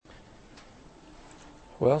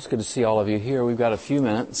Well, it's good to see all of you here. We've got a few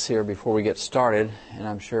minutes here before we get started, and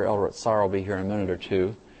I'm sure Elder Ratsara will be here in a minute or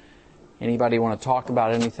two. Anybody want to talk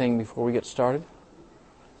about anything before we get started?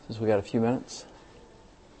 Since we got a few minutes.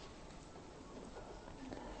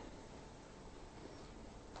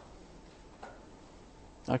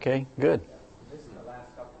 Okay, good. This is the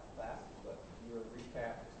last couple of classes, but you would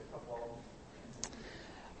recap just a couple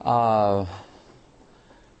of them.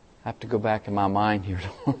 I have to go back in my mind here to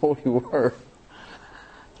where we were.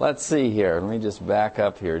 Let's see here. Let me just back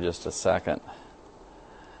up here just a second.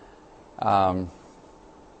 Elder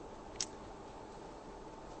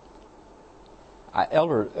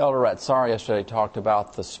Ratsara yesterday talked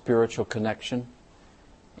about the spiritual connection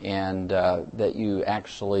and that you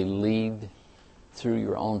actually lead through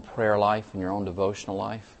your own prayer life and your own devotional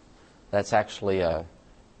life. That's actually a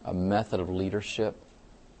method of leadership.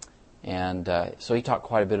 And so he talked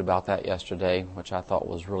quite a bit about that yesterday, which I thought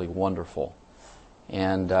was really wonderful.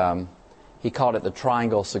 And he called it the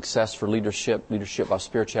triangle of success for leadership: leadership by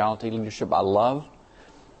spirituality, leadership by love,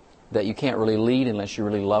 that you can't really lead unless you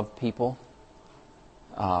really love people.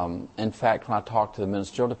 In fact, when I talked to the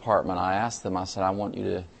ministerial department, I asked them, I said,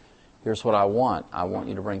 here's what I want. I want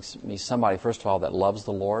you to bring me somebody, first of all, that loves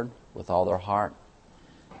the Lord with all their heart.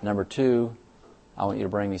 Number two, I want you to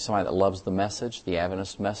bring me somebody that loves the message, the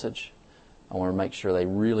Adventist message. I want to make sure they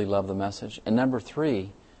really love the message. And number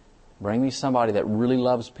three, bring me somebody that really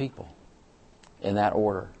loves people, in that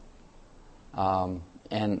order.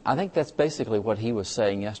 And I think that's basically what he was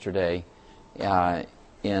saying yesterday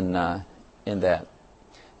in that.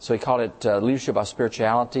 So he called it leadership by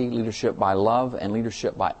spirituality, leadership by love, and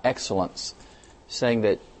leadership by excellence, saying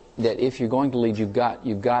that if you're going to lead, you've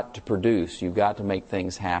got to produce, you've got to make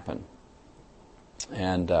things happen.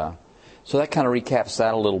 And so that kind of recaps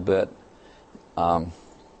that a little bit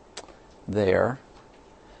there.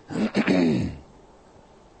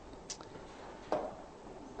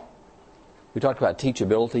 We talked about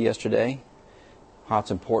teachability yesterday, how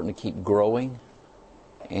it's important to keep growing,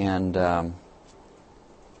 and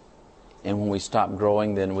when we stop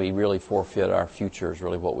growing, then we really forfeit our future, is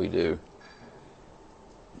really what we do.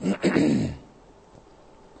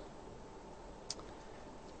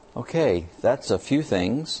 Okay, that's a few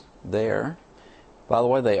things there. By the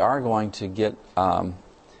way, they are going to get,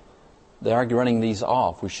 they are running these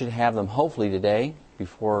off. We should have them hopefully today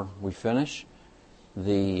before we finish.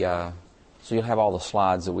 So you'll have all the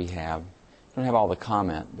slides that we have. You don't have all the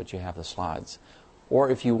comment, but you have the slides.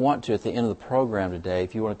 Or if you want to, at the end of the program today,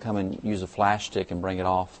 if you want to come and use a flash stick and bring it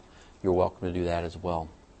off, you're welcome to do that as well.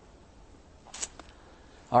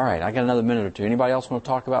 All right, I got another minute or two. Anybody else want to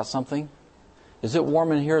talk about something? Is it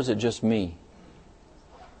warm in here or is it just me?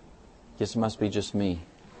 Guess it must be just me.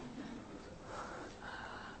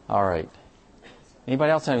 All right.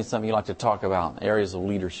 Anybody else have something you'd like to talk about? Areas of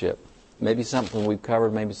leadership. Maybe something we've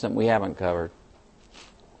covered, maybe something we haven't covered.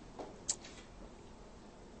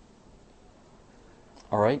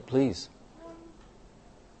 All right, please. I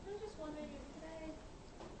was just wondering today,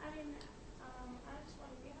 I just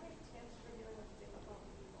wondered if you have any tips for dealing with difficult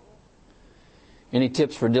people? Any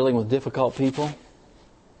tips for dealing with difficult people?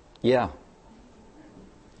 Yeah.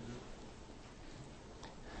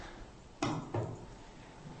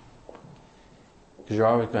 Because you're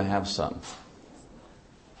always going to have some.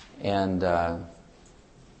 And the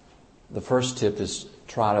first tip is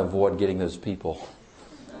try to avoid getting those people.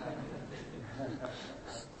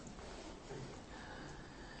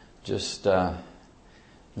 Just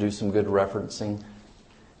do some good referencing.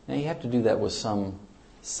 Now you have to do that with some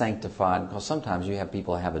sanctified, because sometimes you have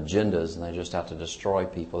people that have agendas and they just have to destroy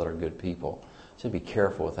people that are good people. So be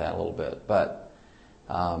careful with that a little bit. But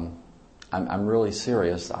I'm really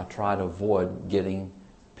serious. I try to avoid getting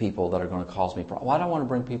people that are going to cause me problems. Well, I don't want to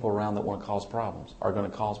bring people around that want to cause problems, are going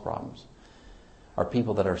to cause problems. Or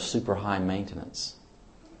people that are super high maintenance.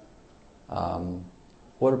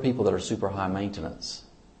 What are people that are super high maintenance?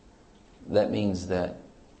 That means that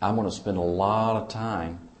I'm going to spend a lot of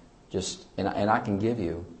time and I can give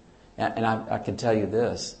you, and I can tell you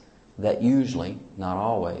this, that usually, not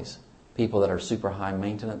always, people that are super high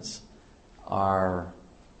maintenance are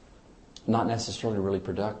not necessarily really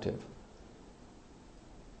productive.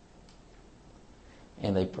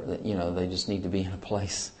 And they just need to be in a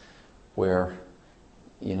place where,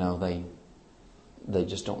 they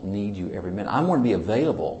just don't need you every minute. I want to be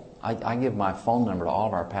available. I give my phone number to all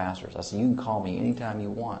of our pastors. I say, you can call me anytime you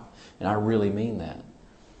want. And I really mean that.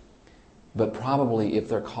 But probably if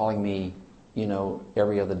they're calling me,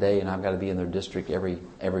 every other day and I've got to be in their district every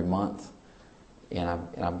month, and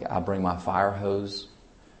I bring my fire hose,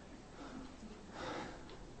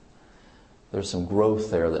 There's some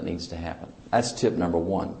growth there that needs to happen. That's tip number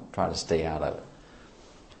one. Try to stay out of it.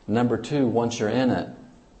 Number two, once you're in it,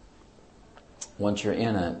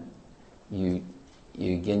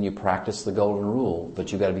 you practice the golden rule,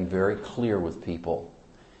 but you've got to be very clear with people.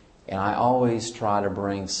 And I always try to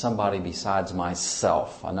bring somebody besides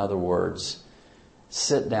myself. In other words,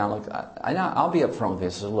 sit down. Look, I'll be up front with you.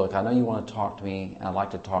 So look, I know you want to talk to me, and I'd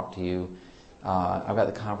like to talk to you. I've got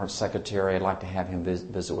the conference secretary. I'd like to have him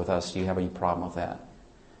visit with us. Do you have any problem with that?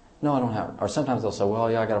 No, I don't have. Or sometimes they'll say,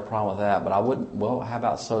 well, yeah, I got a problem with that, but I wouldn't. Well, how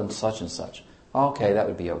about so and such and such? Okay, that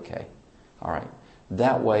would be okay. All right.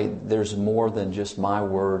 That way, there's more than just my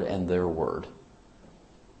word and their word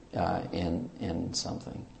in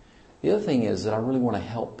something. The other thing is that I really want to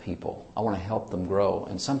help people. I want to help them grow.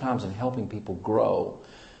 And sometimes in helping people grow,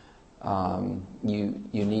 you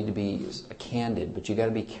need to be candid, but you got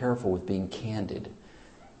to be careful with being candid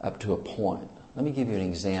up to a point. Let me give you an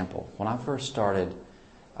example. When I first started,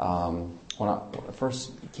 when I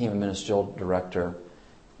first became a ministerial director,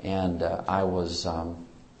 and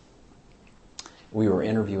we were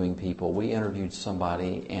interviewing people. We interviewed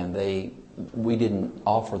somebody, and we didn't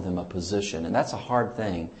offer them a position, and that's a hard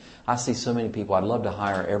thing. I see so many people. I'd love to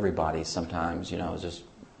hire everybody sometimes,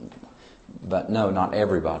 but no, not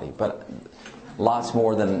everybody, but lots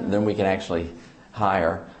more than we can actually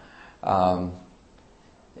hire. But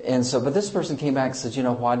this person came back and said,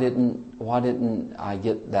 why didn't I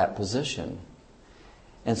get that position?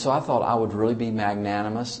 And so I thought I would really be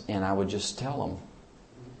magnanimous, and I would just tell them.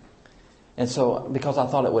 And so, because I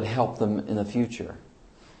thought it would help them in the future.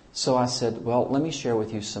 So I said, well, let me share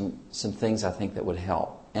with you some things I think that would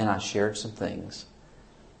help. And I shared some things.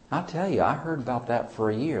 I tell you, I heard about that for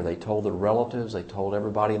a year. They told their relatives, they told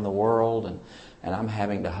everybody in the world, and I'm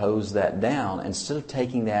having to hose that down. Instead of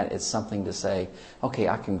taking that as something to say, okay,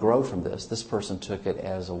 I can grow from this, this person took it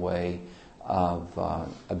as a way of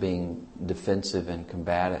being defensive and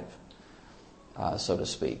combative, so to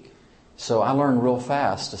speak. So I learned real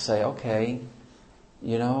fast to say, okay,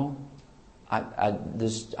 I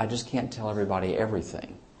just can't tell everybody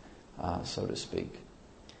everything, so to speak.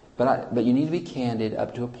 But you need to be candid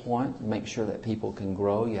up to a point. Make sure that people can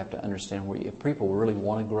grow. You have to understand if people really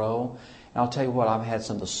want to grow. And I'll tell you what, I've had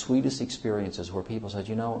some of the sweetest experiences where people said,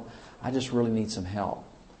 I just really need some help.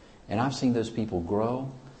 And I've seen those people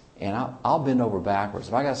grow, and I'll bend over backwards.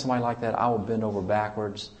 If I got somebody like that, I will bend over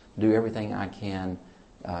backwards, do everything I can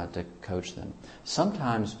to coach them.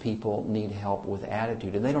 Sometimes people need help with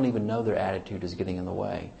attitude, and they don't even know their attitude is getting in the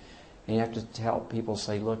way. And you have to help people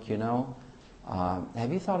say, look,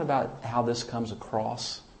 have you thought about how this comes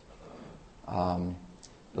across? How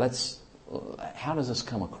does this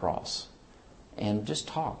come across? And just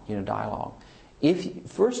talk, dialogue.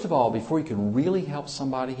 First of all, before you can really help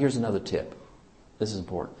somebody, here's another tip. This is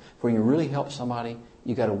important. Before you really help somebody,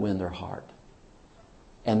 you got to win their heart.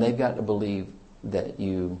 And they've got to believe that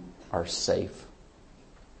you are safe.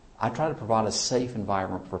 I try to provide a safe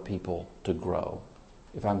environment for people to grow.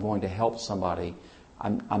 If I'm going to help somebody,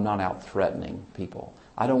 I'm not out threatening people.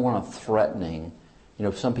 I don't want a threatening.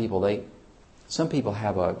 Some people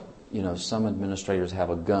have some administrators have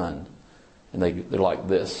a gun, and they're like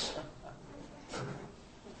this.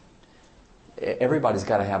 Everybody's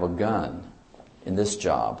got to have a gun in this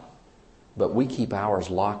job, but we keep ours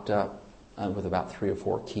locked up with about 3 or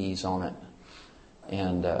 4 keys on it.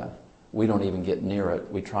 And we don't even get near it.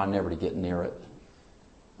 We try never to get near it.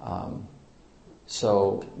 But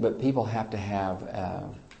people have to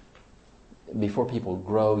have, before people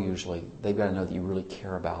grow usually, they've got to know that you really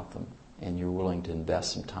care about them and you're willing to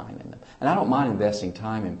invest some time in them. And I don't mind investing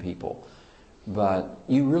time in people, but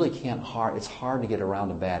you really can't it's hard to get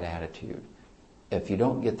around a bad attitude. If you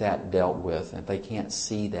don't get that dealt with, and if they can't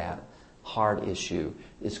see that hard issue,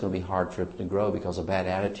 it's going to be hard for it to grow because a bad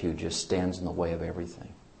attitude just stands in the way of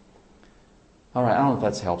everything. All right, I don't know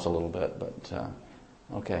if that helps a little bit, but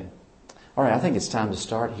okay. All right, I think it's time to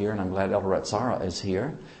start here, and I'm glad Elder Ratsara is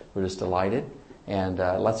here. We're just delighted. And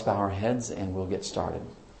let's bow our heads, and we'll get started.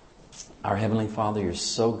 Our Heavenly Father, you're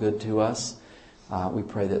so good to us. We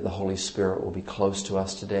pray that the Holy Spirit will be close to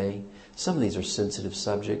us today. Some of these are sensitive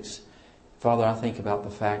subjects. Father, I think about the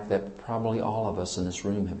fact that probably all of us in this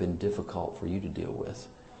room have been difficult for you to deal with.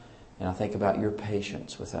 And I think about your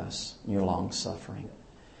patience with us, your long-suffering.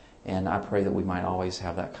 And I pray that we might always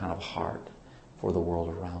have that kind of heart for the world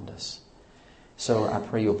around us. So I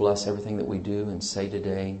pray you'll bless everything that we do and say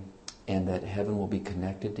today, and that heaven will be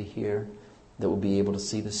connected to here, that we'll be able to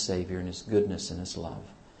see the Savior and His goodness and His love.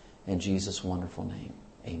 In Jesus' wonderful name,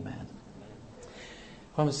 amen.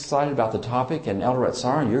 Well, I'm excited about the topic, and Elder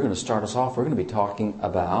Ratsara, you're going to start us off. We're going to be talking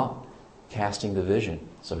about casting division.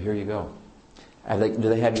 So here you go. Do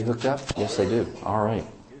they have you hooked up? Yes, they do. All right.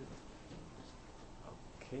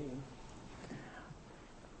 Okay.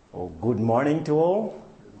 Oh, good morning to all.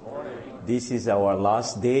 Good morning. This is our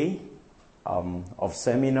last day of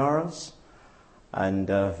seminars, and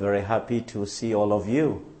very happy to see all of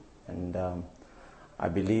you. And I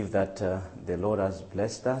believe that the Lord has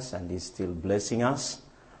blessed us and is still blessing us.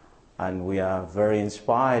 And we are very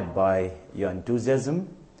inspired by your enthusiasm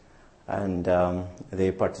and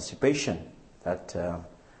the participation that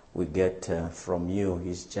we get from you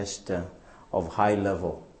is just of high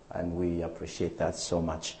level, and we appreciate that so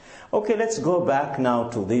much. Okay, let's go back now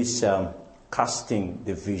to this casting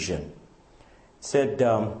the vision. It said,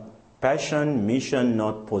 passion, mission,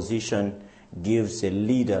 not position, gives a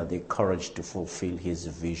leader the courage to fulfill his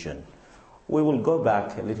vision. We will go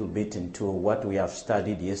back a little bit into what we have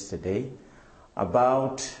studied yesterday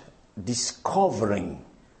about discovering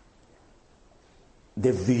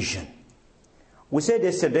the vision. We said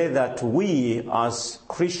yesterday that we as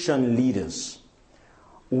Christian leaders,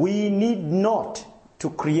 we need not to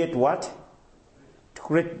create what? To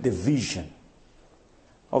create the vision.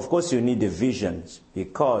 Of course you need the visions,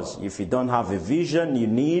 because if you don't have a vision, you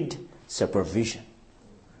need supervision.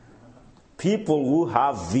 People who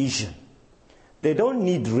have vision, they don't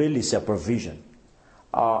need really supervision.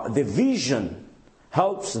 The vision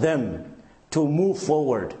helps them to move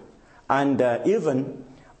forward. And even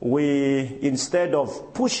instead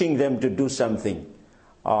of pushing them to do something,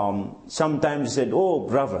 sometimes said, oh,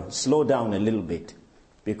 brother, slow down a little bit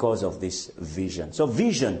because of this vision. So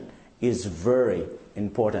vision is very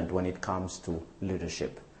important when it comes to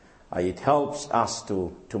leadership. It helps us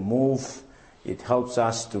to move. It helps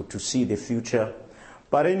us to see the future.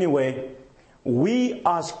 But anyway, we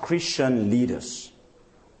as Christian leaders,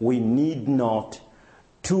 we need not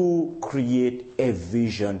to create a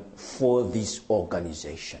vision for this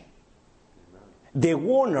organization. The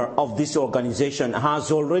owner of this organization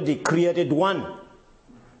has already created one,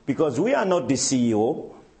 because we are not the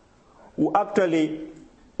CEO. Actually,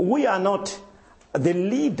 we are not the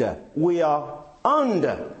leader. We are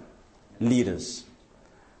under leaders.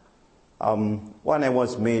 When I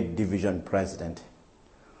was made division president,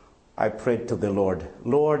 I prayed to the Lord,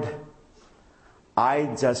 Lord,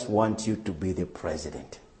 I just want you to be the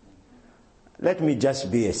president. Let me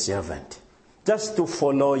just be a servant, just to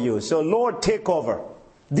follow you. So Lord, take over.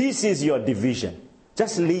 This is your division.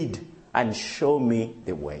 Just lead and show me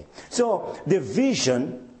the way. So the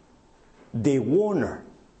vision, the owner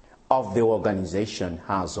of the organization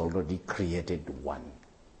has already created one.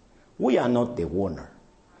 We are not the owner.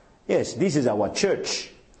 Yes, this is our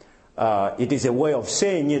church. It is a way of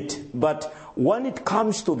saying it, but when it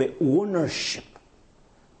comes to the ownership,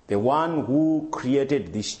 the one who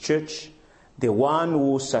created this church, the one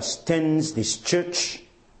who sustains this church,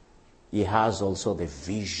 he has also the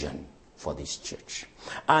vision for this church.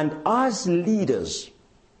 And as leaders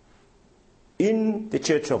in the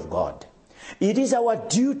church of God, it is our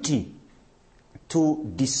duty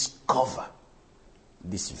to discover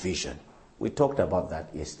this vision. We talked about that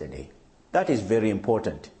yesterday. That is very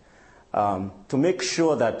important, to make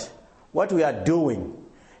sure that what we are doing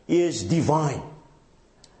is divine.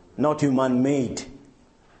 Not human-made,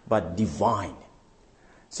 but divine.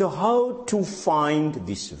 So how to find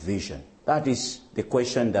this vision? That is the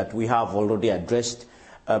question that we have already addressed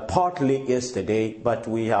partly yesterday, but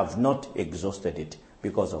we have not exhausted it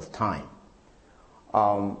because of time.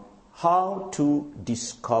 How to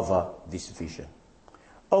discover this vision?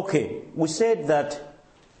 Okay, we said that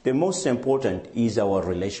the most important is our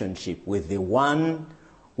relationship with the one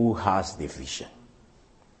who has the vision.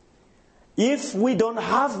 If we don't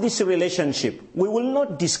have this relationship, we will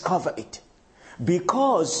not discover it.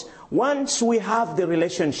 Because once we have the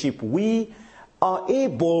relationship, we are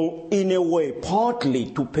able, in a way,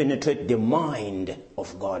 partly to penetrate the mind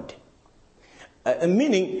of God.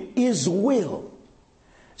 Meaning His will.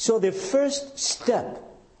 So the first step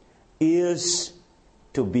is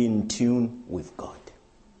to be in tune with God.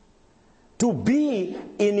 To be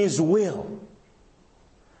in His will.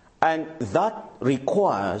 And that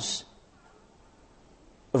requires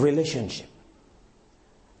relationship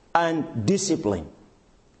and discipline,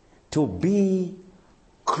 to be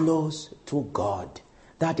close to God.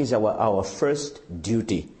 That is our first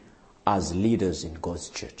duty as leaders in God's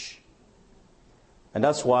church. And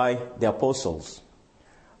that's why the apostles,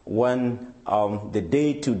 when the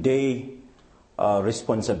day-to-day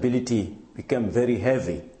responsibility became very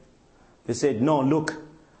heavy, they said, no, look,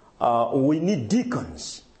 we need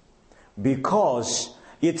deacons, because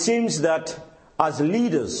it seems that as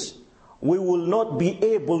leaders, we will not be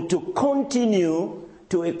able to continue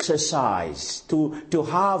to exercise, to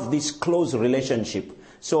have this close relationship.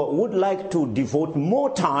 So I would like to devote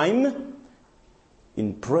more time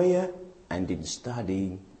in prayer and in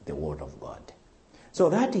studying the Word of God. So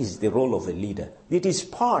that is the role of a leader. It is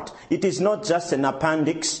not just an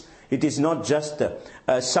appendix. It is not just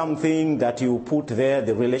something that you put there,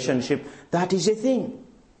 the relationship. That is a thing.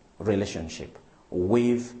 Relationship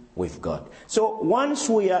with God. So once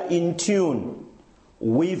we are in tune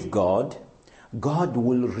with God, God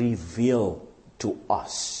will reveal to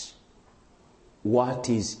us what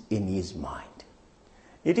is in His mind.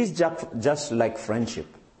 It is just like friendship.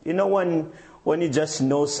 You know, when you just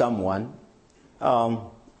know someone,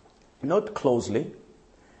 not closely,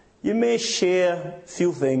 you may share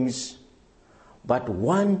few things, but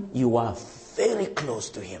when you are very close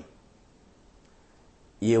to him,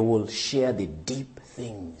 you will share the deep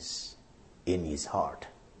things in his heart.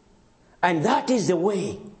 And that is the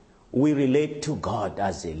way we relate to God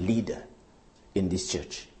as a leader in this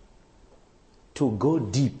church. To go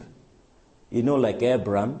deep. You know, like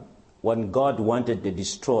Abraham, when God wanted to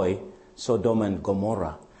destroy Sodom and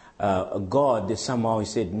Gomorrah, God somehow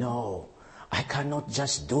said, no, I cannot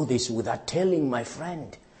just do this without telling my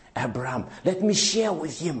friend Abraham. Let me share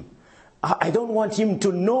with him. I don't want him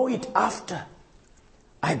to know it after.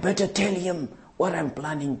 I better tell him what I'm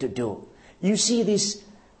planning to do. You see this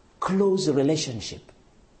close relationship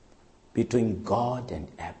between God and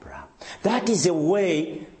Abraham. That is a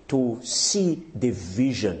way to see the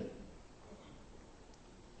vision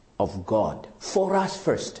of God for us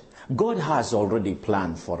first. God has already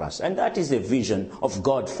planned for us, and that is a vision of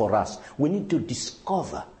God for us. We need to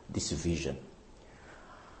discover this vision.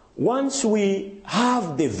 Once we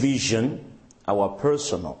have the vision,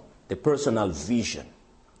 the personal vision,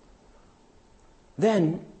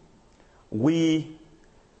 then we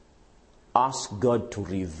ask God to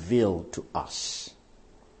reveal to us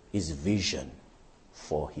His vision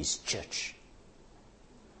for His church.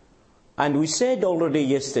 And we said already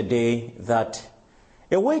yesterday that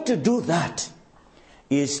a way to do that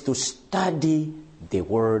is to study the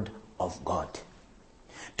Word of God.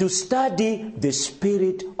 To study the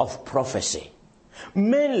spirit of prophecy.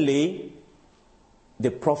 Mainly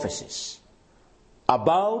the prophecies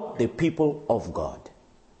about the people of God.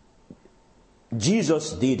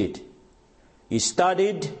 Jesus did it. He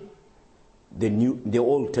studied the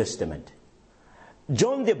Old Testament.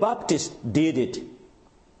 John the Baptist did it.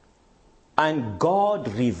 And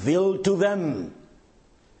God revealed to them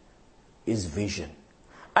His vision.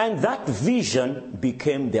 And that vision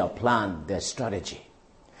became their plan, their strategy.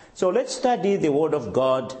 So let's study the Word of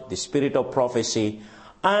God, the spirit of prophecy,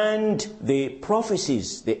 and the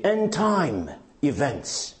prophecies, the end time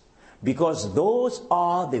events. Because those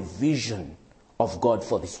are the vision of God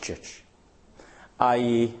for this church.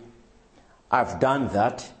 I've done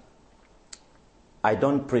that. I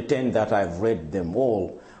don't pretend that I've read them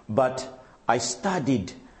all, but I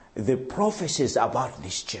studied the prophecies about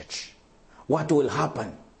this church. What will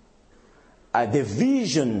happen? The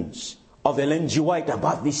visions of Ellen G. White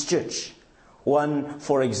about this church. One,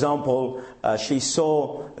 for example, she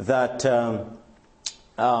saw that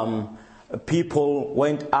people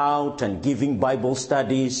went out and giving Bible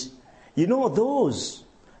studies. You know, those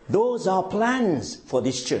are plans for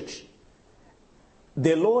this church.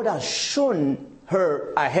 The Lord has shown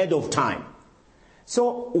her ahead of time.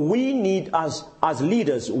 So we need, as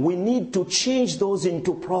leaders, we need to change those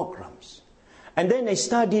into programs. And then I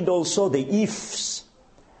studied also the ifs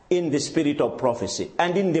in the spirit of prophecy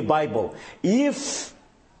and in the Bible. If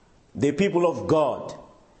the people of God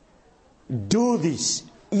do this,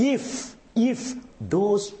 if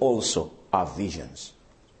those also are visions.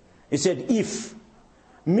 He said if,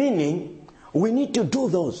 meaning we need to do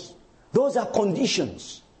those. Those are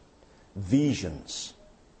conditions, visions.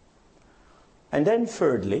 And then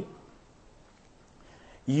thirdly,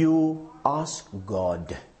 you ask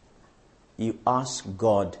God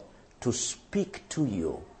to speak to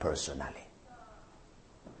you personally.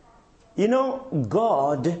 You know,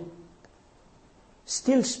 God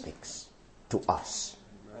still speaks to us.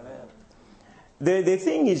 The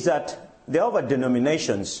thing is that the other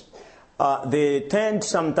denominations, they tend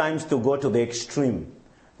sometimes to go to the extreme.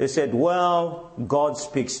 They said, well, God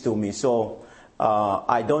speaks to me, so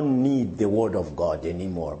I don't need the Word of God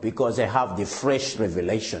anymore because I have the fresh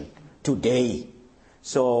revelation today.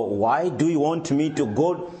 So why do you want me to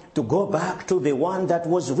go back to the one that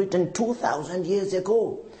was written 2,000 years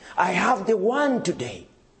ago? I have the one today.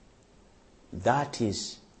 That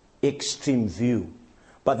is extreme view.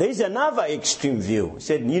 But there is another extreme view. He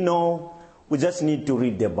said, you know, we just need to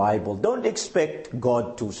read the Bible. Don't expect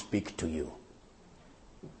God to speak to you.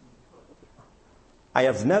 I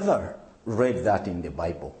have never read that in the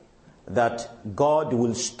Bible, that God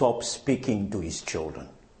will stop speaking to his children.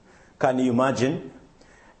 Can you imagine?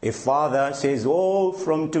 A father says, oh,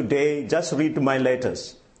 from today, just read my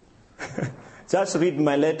letters. Just read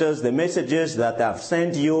my letters, the messages that I've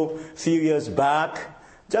sent you a few years back.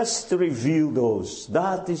 Just review those.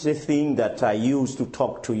 That is the thing that I use to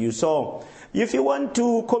talk to you. So, if you want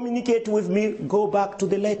to communicate with me, go back to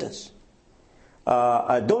the letters.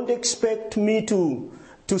 Don't expect me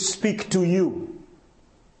to speak to you.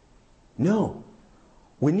 No.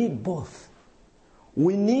 We need both.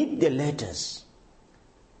 We need the letters.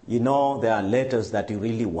 You know, there are letters that you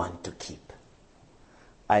really want to keep.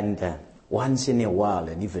 And once in a while,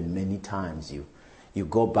 and even many times, you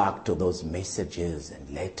go back to those messages and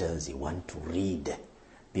letters you want to read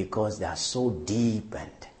because they are so deep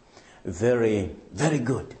and very, very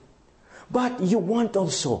good. But you want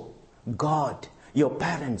also God, your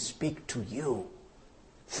parents, speak to you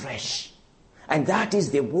fresh. And that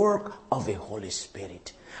is the work of the Holy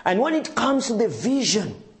Spirit. And when it comes to the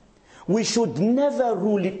vision, we should never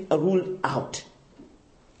rule out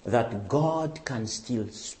that God can still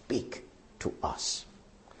speak to us.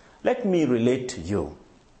 Let me relate to you.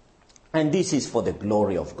 And this is for the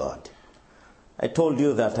glory of God. I told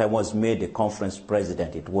you that I was made a conference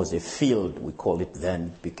president. It was a field, we call it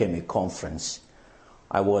then, became a conference.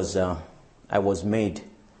 I was made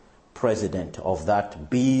president of that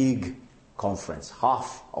big conference,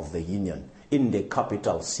 half of the union, in the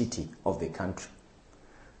capital city of the country.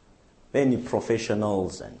 Many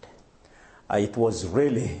professionals, and it was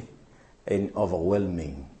really an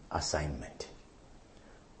overwhelming assignment.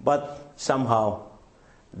 But somehow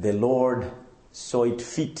the Lord saw it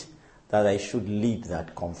fit that I should lead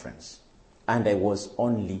that conference. And I was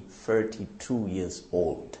only 32 years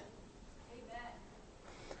old. Amen.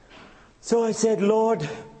 So I said, Lord,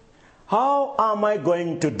 how am I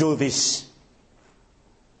going to do this?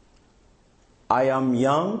 I am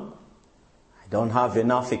young. I don't have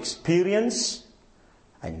enough experience.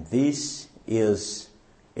 And this is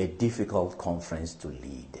a difficult conference to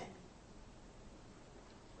lead.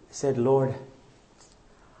 I said, Lord,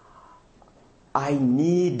 I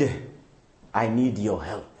need your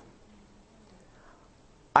help.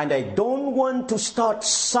 And I don't want to start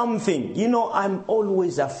something. You know, I'm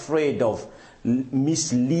always afraid of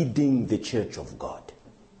misleading the church of God.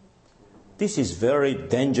 This is a very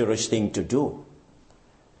dangerous thing to do.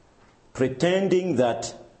 Pretending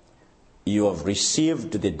that you have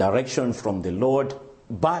received the direction from the Lord,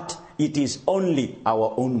 but it is only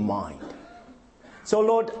our own mind. So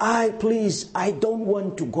Lord, I don't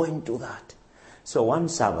want to go into that. So one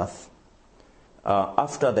Sabbath,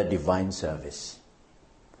 after the divine service,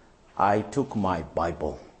 I took my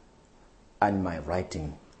Bible and my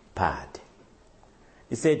writing pad.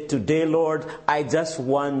 He said, today, Lord, I just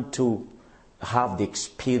want to have the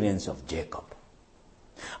experience of Jacob.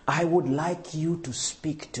 I would like you to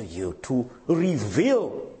speak to you, to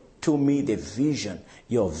reveal to me the vision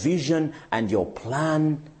and your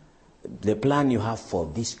plan, the plan you have for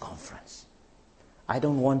this conference. I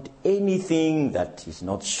don't want anything that is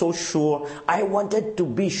not so sure. I wanted to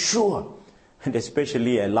be sure. And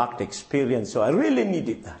especially I lacked experience, so I really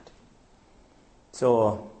needed that.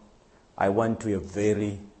 So I went to a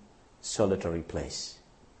very solitary place.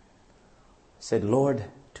 I said, Lord,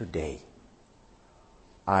 today,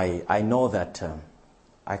 I know that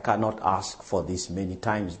I cannot ask for this many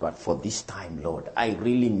times, but for this time, Lord, I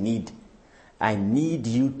need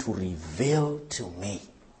you to reveal to me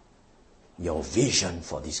your vision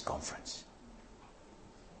for this conference.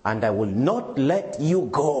 And I will not let you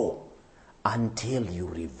go until you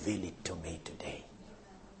reveal it to me today.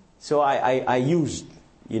 So I used,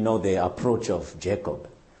 the approach of Jacob.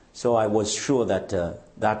 So I was sure that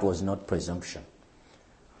that was not presumption.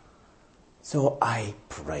 So I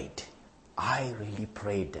prayed. I really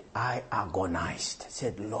prayed. I agonized. I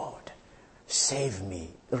said, Lord, save me,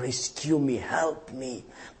 rescue me, help me.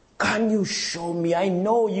 Can you show me? I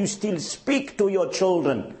know you still speak to your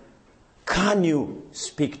children. Can you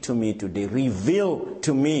speak to me today? Reveal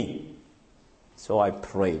to me. So I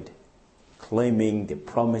prayed, claiming the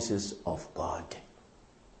promises of God.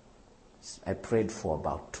 I prayed for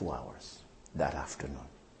about 2 hours that afternoon,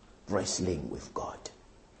 wrestling with God.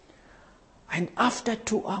 And after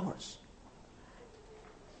 2 hours,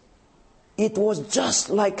 it was just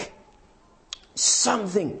like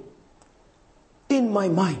something in my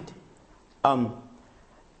mind. My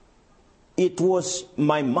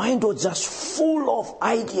mind was just full of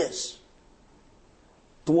ideas.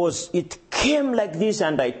 It came like this,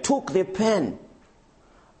 and I took the pen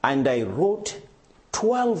and I wrote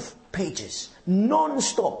 12 pages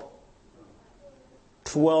non-stop.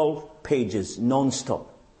 12 pages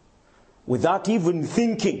non-stop, without even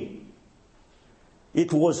thinking.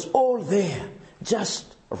 It was all there,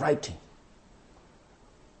 just writing.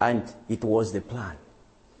 And it was the plan.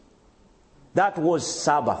 That was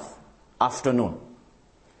Sabbath afternoon.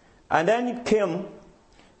 And then it came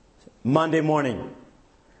Monday morning.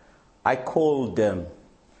 I called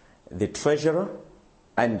the treasurer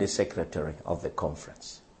and the secretary of the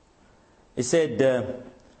conference. He said,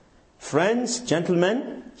 friends,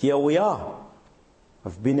 gentlemen, here we are.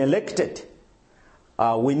 I've been elected.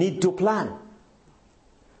 We need to plan.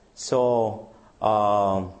 So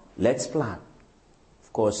let's plan.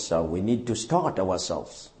 Of course, we need to start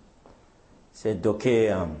ourselves. He said,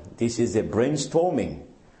 okay, this is a brainstorming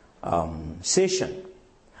session.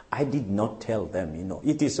 I did not tell them,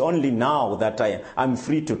 It is only now that I'm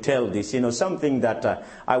free to tell this, something that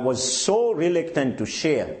I was so reluctant to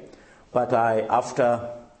share. But after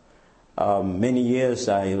many years,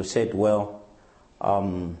 I said, well,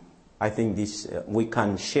 I think we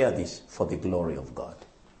can share this for the glory of God.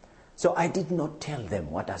 So I did not tell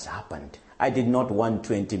them what has happened. I did not want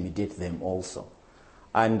to intimidate them also.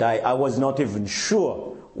 And I was not even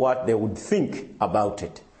sure what they would think about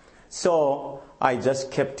it. So I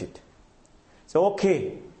just kept it. So,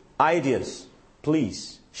 okay, ideas,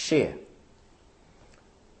 please share.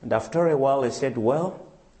 And after a while I said, well,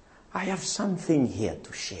 I have something here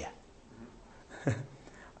to share.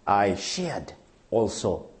 I shared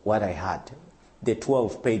also what I had, the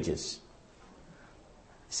 12 pages.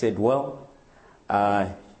 I said, well,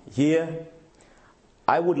 here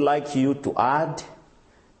I would like you to add,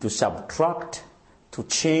 to subtract, to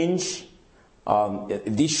change.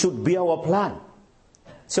 This should be our plan.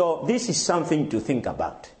 So this is something to think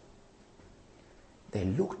about. They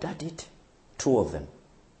looked at it, two of them.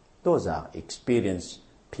 Those are experienced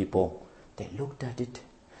people. They looked at it.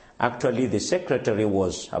 Actually, the secretary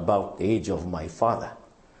was about the age of my father.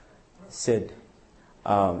 Said,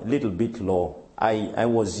 a little bit low. I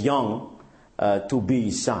was young to be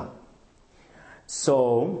his son.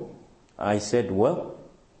 So I said, well,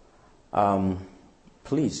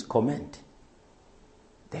 please comment.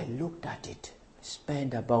 They looked at it,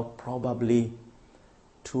 spent about probably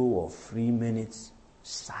 2 or 3 minutes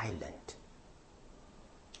silent.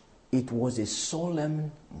 It was a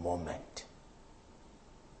solemn moment.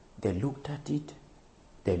 They looked at it,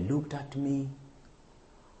 they looked at me.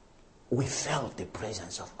 We felt the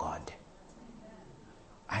presence of God.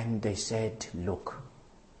 And they said, look,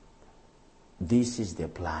 this is the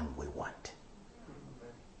plan we want.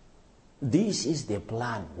 This is the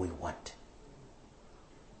plan we want.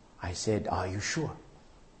 I said, are you sure?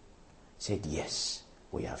 Said, yes,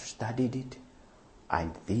 we have studied it,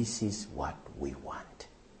 and this is what we want.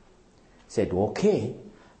 Said, okay,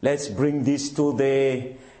 let's bring this to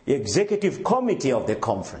the executive committee of the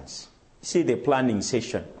conference. See the planning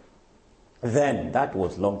session. Then, that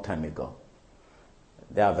was a long time ago.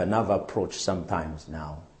 They have another approach sometimes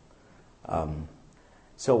now.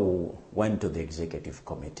 So went to the executive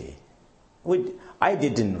committee. I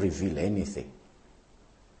didn't reveal anything.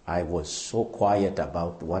 I was so quiet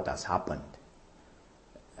about what has happened.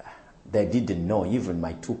 They didn't know, even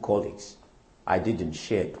my 2 colleagues. I didn't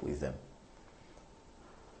share it with them.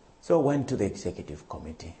 So went to the executive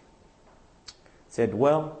committee. Said,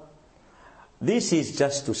 well, this is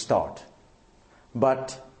just to start.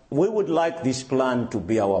 But we would like this plan to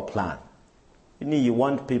be our plan. You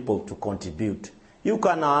want people to contribute. You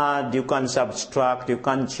can add, you can subtract, you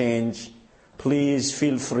can change. Please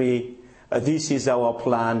feel free. This is our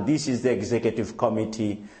plan. This is the executive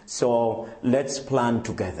committee. So let's plan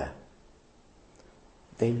together.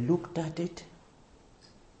 They looked at it.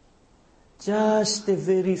 Just a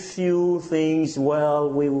very few things. Well,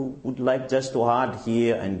 we would like just to add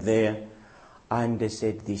here and there. And they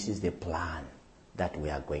said, this is the plan that we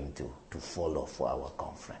are going to follow for our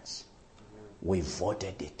conference. We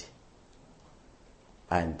voted it.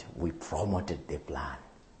 And we promoted the plan.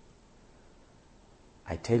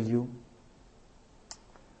 I tell you,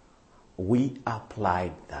 we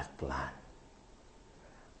applied that plan.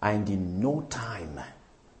 And in no time,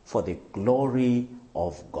 for the glory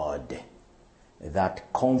of God,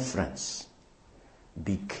 that conference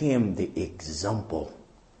became the example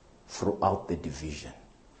throughout the division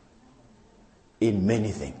in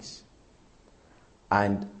many things.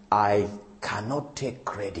 And I cannot take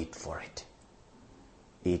credit for it.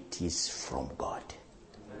 It is from God.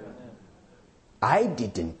 I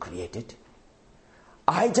didn't create it.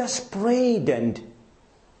 I just prayed and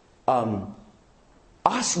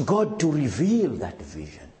asked God to reveal that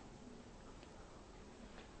vision.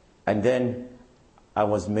 And then I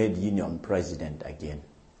was made union president again.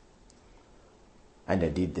 And I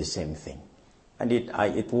did the same thing. And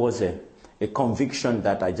it was a conviction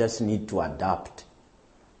that I just need to adapt.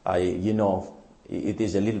 It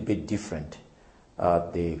is a little bit different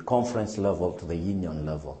at the conference level to the union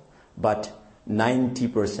level. But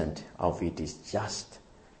 90% of it is just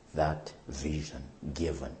that vision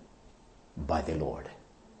given by the Lord.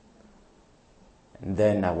 And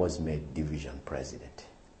then I was made division president.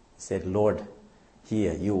 I said, Lord,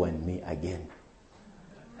 here, you and me again.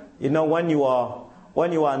 When you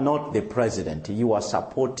are not the president, you are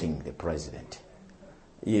supporting the president.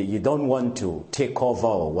 You don't want to take over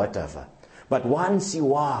or whatever. But once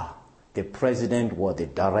you are the president or the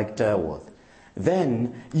director,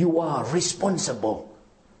 then you are responsible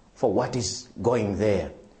for what is going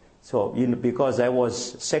there. So, because I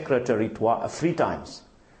was secretary 3 times,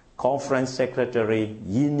 conference secretary,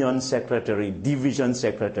 union secretary, division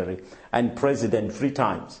secretary, and president 3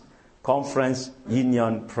 times. Conference,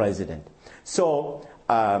 union, president. So,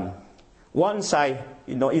 once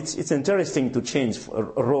it's interesting to change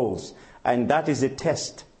roles, and that is a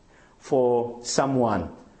test for someone.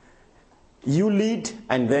 You lead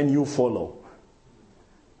and then you follow.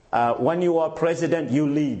 When you are president, you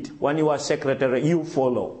lead. When you are secretary, you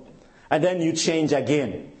follow. And then you change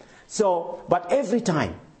again. So, but every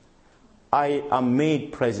time I am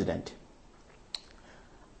made president,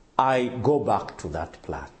 I go back to that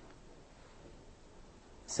plan.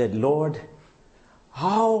 Said, Lord,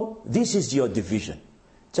 this is your division.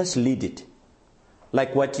 Just lead it.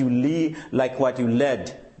 Like what you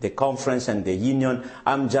led the conference and the union.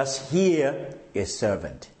 I'm just here, a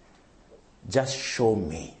servant. Just show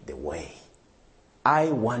me the way. I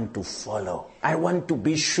want to follow. I want to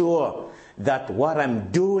be sure that what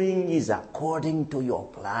I'm doing is according to your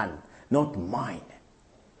plan, not mine.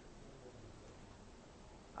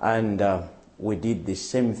 And we did the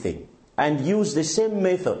same thing. And use the same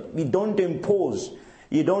method. We don't impose.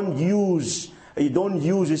 You don't use,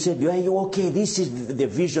 you say, are you okay? This is the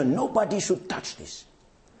vision. Nobody should touch this.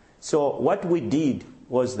 So what we did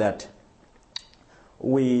was that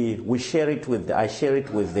I share it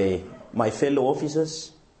with my fellow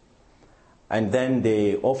officers, and then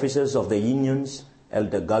the officers of the unions.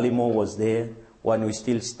 Elder Gallimore was there when we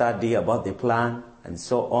still study about the plan and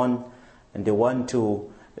so on, and they went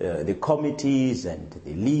to the committees and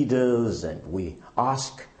the leaders, and we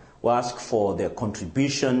ask for their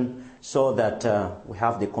contribution so that we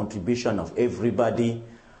have the contribution of everybody,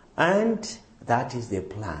 and that is the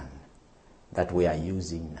plan that we are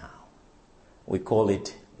using now. We call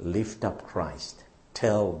it Lift Up Christ,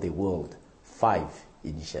 Tell the World, 5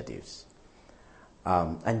 initiatives.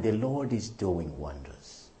 And the Lord is doing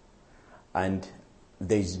wonders. And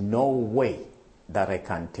there is no way that I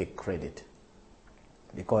can take credit,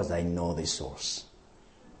 because I know the source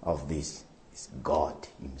of this is God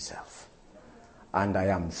Himself. And I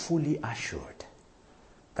am fully assured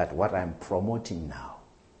that what I'm promoting now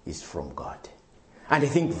is from God. And I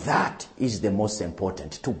think that is the most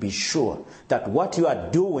important, to be sure that what you are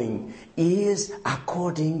doing is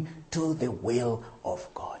according to the will of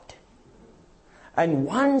God. And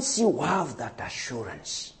once you have that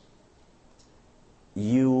assurance,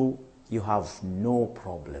 you have no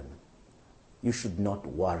problem. You should not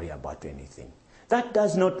worry about anything. That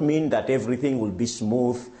does not mean that everything will be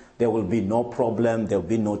smooth, there will be no problem, there will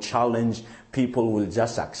be no challenge, people will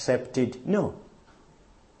just accept it. No.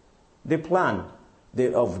 The plan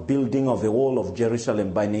of building of the wall of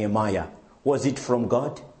Jerusalem by Nehemiah, was it from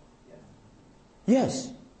God?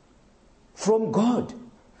 Yes. From God.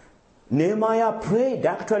 Nehemiah prayed.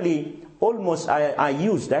 Actually, I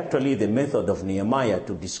used actually the method of Nehemiah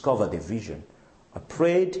to discover the vision. I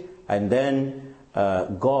prayed, and then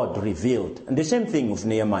God revealed. And the same thing with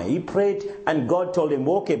Nehemiah. He prayed, and God told him,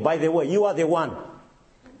 okay, by the way, you are the one.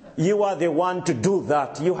 You are the one to do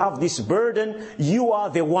that. You have this burden. You are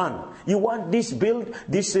the one. You want this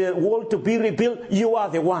wall to be rebuilt. You are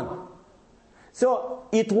the one. So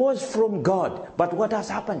it was from God. But what has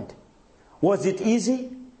happened? Was it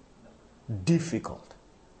easy? Difficult.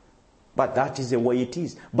 But that is the way it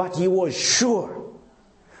is. But he was sure.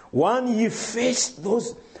 When he faced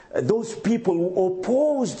those people who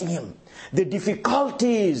opposed him, the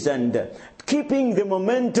difficulties and keeping the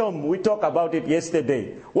momentum, we talked about it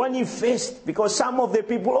yesterday. When he faced, because some of the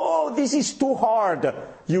people, this is too hard.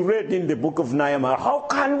 You read in the book of Nehemiah, how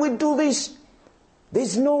can we do this?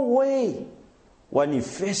 There's no way. When he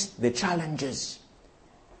faced the challenges,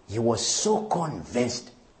 he was so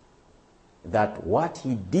convinced that what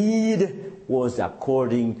he did was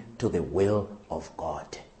according to the will of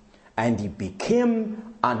God. And he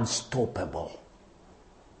became unstoppable.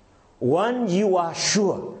 When you are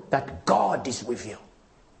sure that God is with you,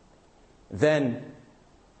 then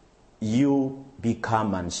you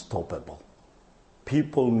become unstoppable.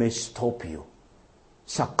 People may stop you.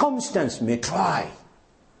 Circumstance may try,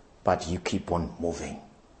 but you keep on moving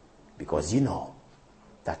because you know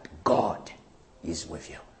that God is with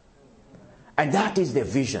you. And that is the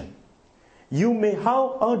vision. You may,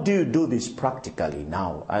 how do you do this practically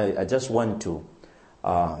now? I just want to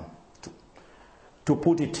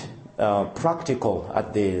put it practical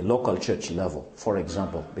at the local church level, for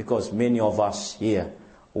example, because many of us here,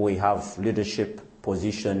 we have leadership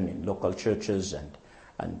position in local churches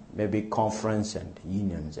and maybe conference and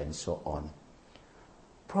unions and so on.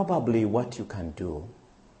 Probably what you can do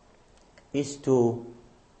is to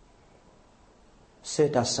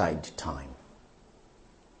set aside time.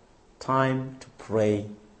 Time to pray,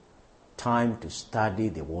 time to study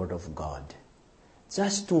the Word of God,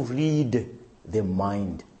 just to read the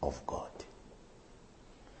mind of God.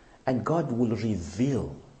 And God will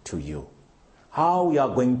reveal to you how you are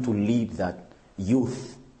going to lead that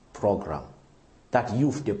youth program, that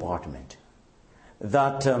youth department,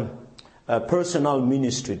 that personal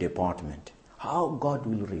ministry department, how God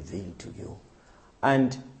will reveal to you.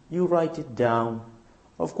 And you write it down.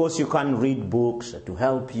 Of course, you can read books to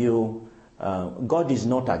help you. God is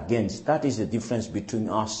not against. That is the difference between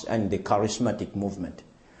us and the charismatic movement.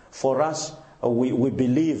 For us, we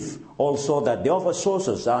believe also that the other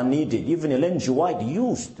sources are needed. Even Ellen G. White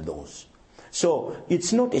used those. So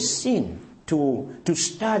it's not a sin to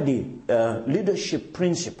study leadership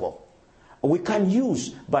principle. We can use,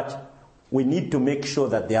 but we need to make sure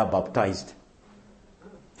that they are baptized.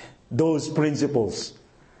 Those principles.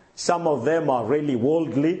 Some of them are really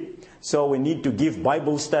worldly, so we need to give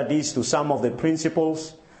Bible studies to some of the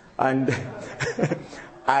principles and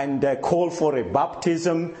and call for a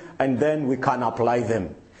baptism, and then we can apply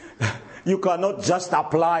them. You cannot just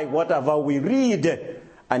apply whatever we read,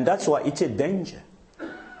 and that's why it's a danger.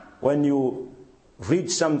 When you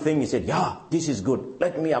read something, you say, yeah, this is good,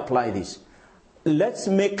 let me apply this. Let's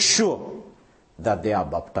make sure that they are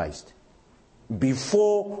baptized.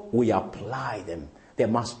 Before we apply them, they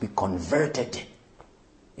must be converted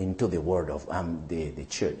into the word of the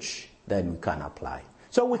church. Then we can apply.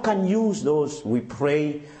 So we can use those. We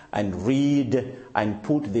pray and read and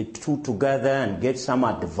put the two together and get some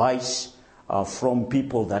advice from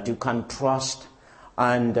people that you can trust,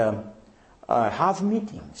 and have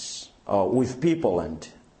meetings with people and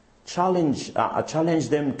challenge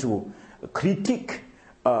them to critique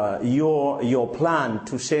your plan,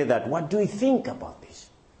 to say that, what do you think about this?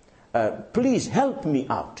 Please help me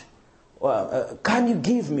out. Can you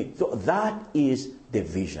give me? So that is the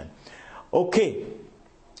vision. Okay.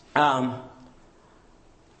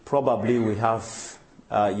 Probably we have,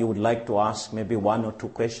 you would like to ask maybe one or two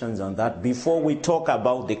questions on that before we talk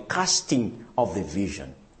about the casting of the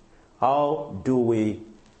vision. How do we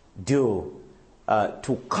do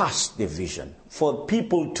to cast the vision? For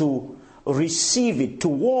people to receive it, to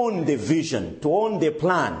own the vision, to own the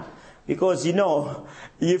plan. Because, you know,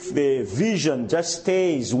 if the vision just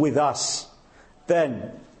stays with us,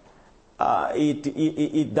 then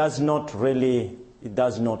it does not really, it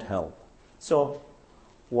does not help. So,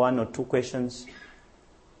 one or two questions?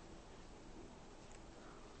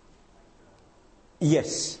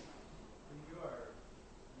 Yes.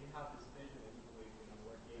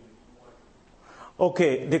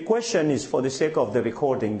 Okay, the question is, for the sake of the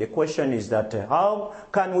recording, the question is that how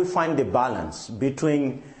can we find the balance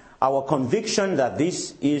between our conviction that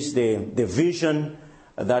this is the vision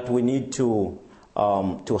that we need to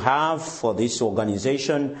have for this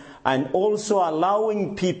organization, and also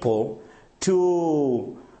allowing people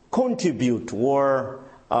to contribute or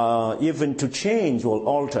even to change or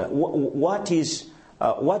alter? What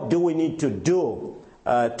do we need to do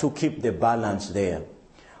to keep the balance there?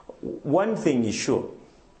 One thing is sure.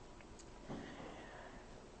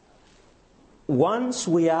 Once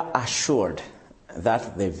we are assured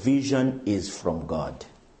that the vision is from God,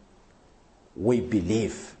 we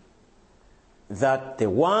believe that the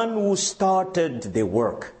one who started the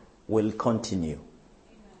work will continue.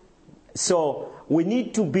 So we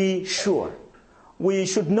need to be sure. We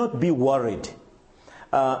should not be worried.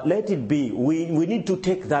 Let it be. We need to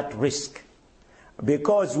take that risk,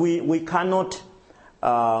 because we cannot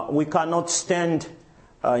stand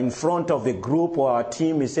in front of a group or a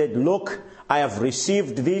team and say, look, I have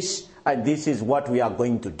received this and this is what we are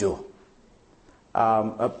going to do.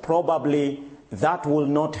 Probably that will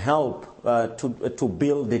not help to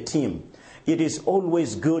build the team. It is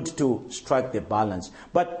always good to strike the balance.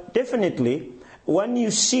 But definitely, when you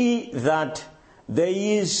see that there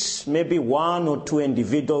is maybe one or two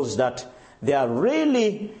individuals that they are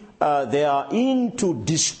really, they are in to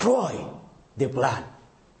destroy the plan,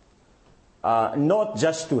 not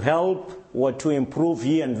just to help or to improve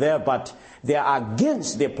here and there, but they are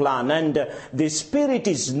against the plan, and the spirit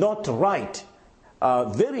is not right,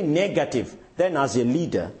 very negative, then as a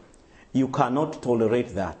leader, you cannot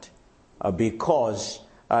tolerate that because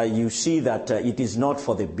you see that it is not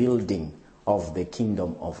for the building of the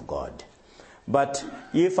kingdom of God. But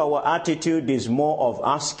if our attitude is more of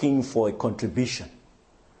asking for a contribution,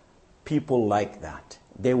 people like that.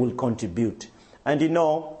 They will contribute. And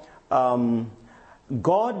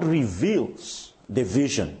God reveals the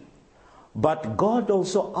vision, but God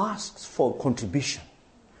also asks for contribution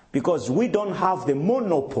because we don't have the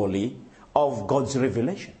monopoly of God's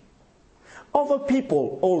revelation. Other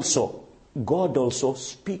people also, God also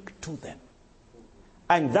speaks to them.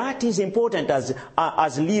 And that is important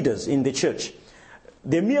as leaders in the church.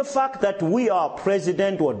 The mere fact that we are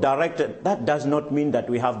president or director, that does not mean that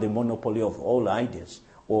we have the monopoly of all ideas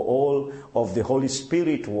or all of the Holy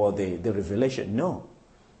Spirit or the revelation. No.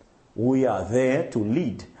 We are there to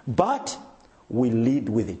lead, but we lead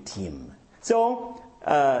with a team. So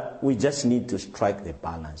we just need to strike the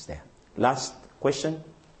balance there. Last question?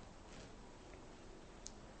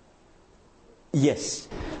 Yes.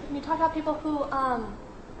 When you talk about people who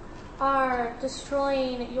are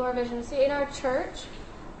destroying your vision, see, in our church,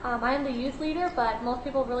 I am the youth leader, but most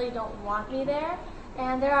people really don't want me there.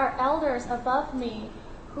 And there are elders above me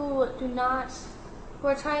who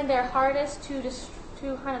are trying their hardest to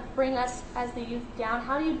kind of bring us as the youth down.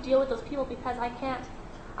 How do you deal with those people? Because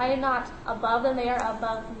I am not above them, they are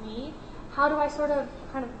above me. How do I sort of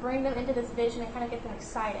kind of bring them into this vision and kind of get them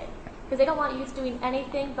excited? Because they don't want youth doing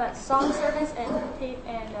anything but song service and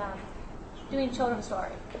doing children's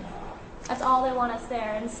story. That's all they want us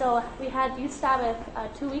there. And so we had Youth Sabbath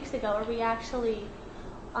 2 weeks ago where we actually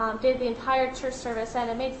did the entire church service, and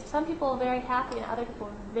it made some people very happy and other people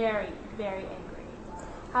very, very angry.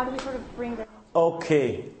 How do we sort of bring them?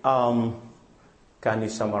 Okay. Can you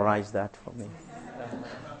summarize that for me?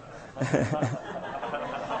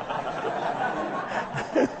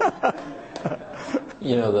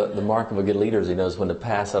 The mark of a good leader is he knows when to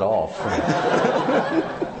pass it off.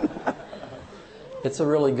 It's a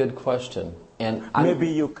really good question, and maybe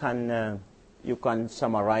you can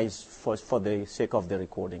summarize for the sake of the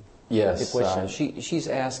recording. Yes, the question. She's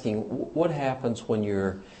asking what happens when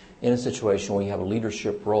you're in a situation where you have a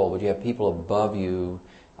leadership role, but you have people above you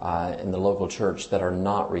in the local church that are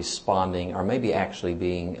not responding, or maybe actually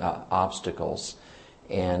being obstacles,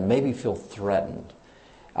 and maybe feel threatened.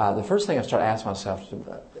 The first thing I start asking myself,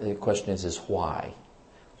 the question is why?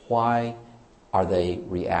 Why are they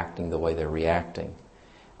reacting the way they're reacting?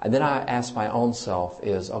 And then I ask my own self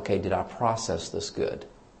okay, did I process this good?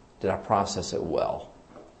 Did I process it well?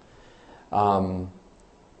 And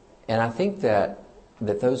I think that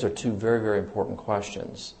those are two very, very important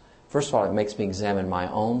questions. First of all, it makes me examine my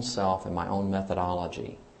own self and my own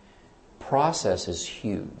methodology. Process is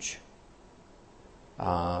huge.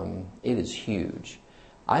 It is huge.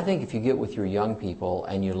 I think if you get with your young people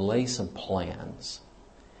and you lay some plans,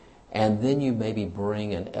 and then you maybe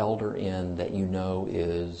bring an elder in that you know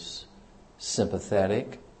is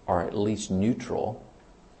sympathetic or at least neutral,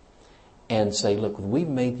 and say, look,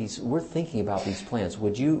 we're thinking about these plans.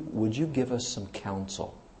 Would you give us some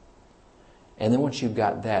counsel? And then once you've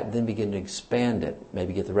got that, then begin to expand it.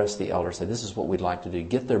 Maybe get the rest of the elders, say, this is what we'd like to do.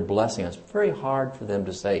 Get their blessing. It's very hard for them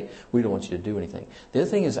to say, we don't want you to do anything. The other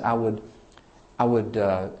thing is I would,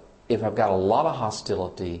 if I've got a lot of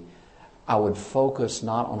hostility, I would focus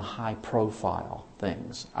not on high-profile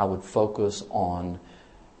things. I would focus on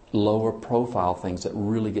lower-profile things that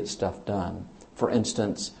really get stuff done. For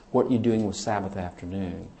instance, what are you doing with Sabbath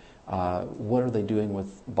afternoon? What are they doing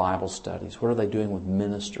with Bible studies? What are they doing with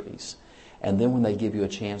ministries? And then when they give you a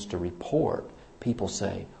chance to report, people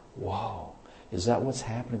say, whoa, is that what's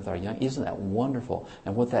happening with our young? Isn't that wonderful?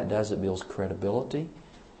 And what that does, it builds credibility.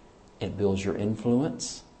 It builds your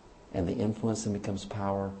influence. And the influence then becomes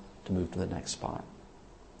power to move to the next spot.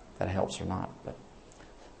 If that helps or not. But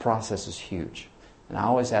process is huge. And I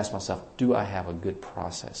always ask myself, do I have a good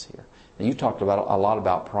process here? And you talked about a lot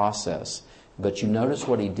about process, but you notice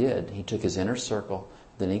what he did. He took his inner circle,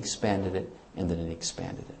 then he expanded it, and then he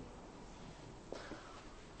expanded it.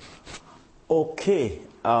 Okay.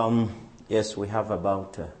 Yes, we have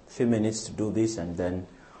about a few minutes to do this, and then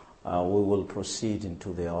we will proceed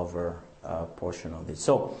into the other portion of this.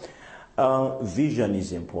 So, vision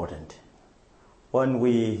is important. When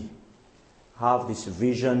we have this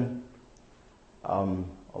vision,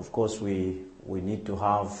 of course, we need to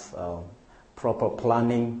have proper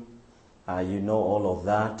planning. All of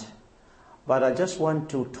that. But I just want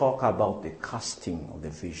to talk about the casting of the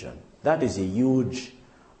vision. That is a huge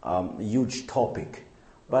huge topic,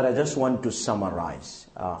 but I just want to summarize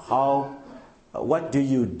what do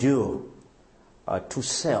you do to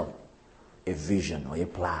sell a vision or a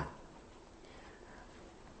plan.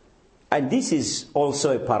 And this is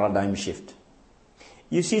also a paradigm shift.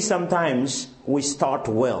 You see, sometimes we start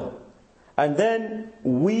well, and then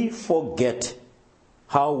we forget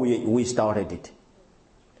how we started it.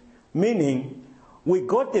 Meaning, we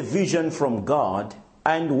got the vision from God,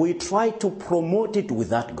 and we try to promote it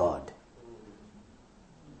without God.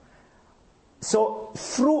 So,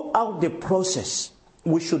 throughout the process,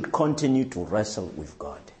 we should continue to wrestle with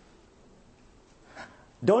God.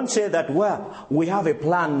 Don't say that, well, we have a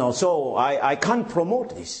plan now, so I can't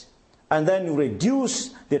promote this. And then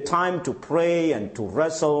reduce the time to pray and to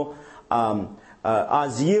wrestle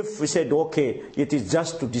as if we said, okay, it is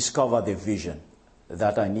just to discover the vision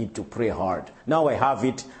that I need to pray hard. Now I have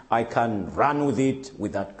it, I can run with it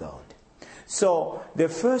without God. So the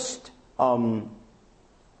first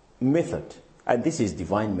method, and this is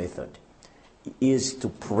divine method, is to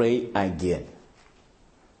pray again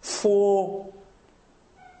for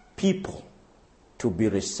people to be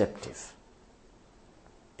receptive.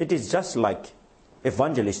 It is just like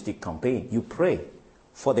evangelistic campaign. You pray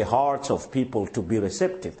for the hearts of people to be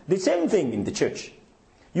receptive. The same thing in the church.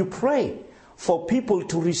 You pray for people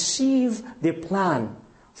to receive the plan,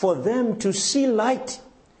 for them to see light.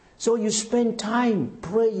 So you spend time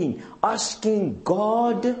praying, asking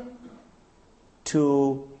God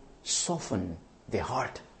to soften the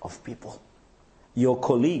heart of people. Your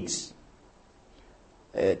colleagues,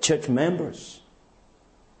 church members,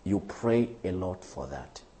 you pray a lot for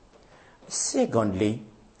that. Secondly,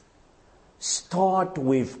 start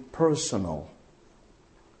with personal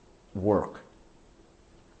work.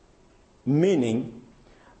 Meaning,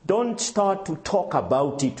 don't start to talk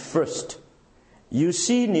about it first. You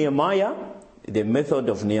see Nehemiah, the method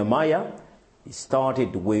of Nehemiah, he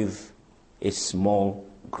started with a small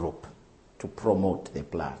group to promote the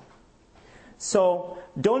plan. So,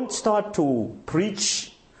 don't start to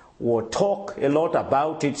preach or talk a lot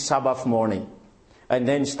about it Sabbath morning and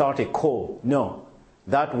then start a call. No,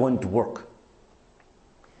 that won't work.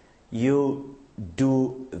 You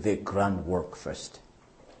do the groundwork first.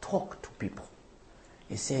 Talk to people.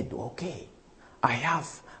 He said, okay,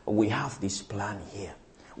 we have this plan here.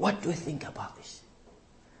 What do you think about this?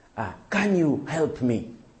 Can you help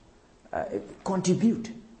me?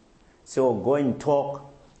 Contribute. So go and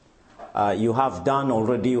talk. You have done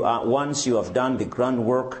already, once you have done the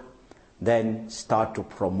groundwork, then start to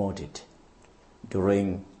promote it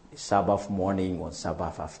during Sabbath morning or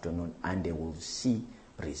Sabbath afternoon, and they will see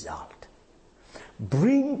result.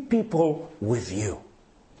 Bring people with you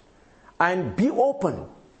and be open.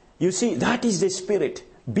 You see, that is the spirit.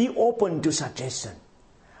 Be open to suggestion.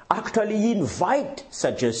 Actually invite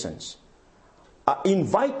suggestions.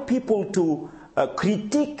 Invite people to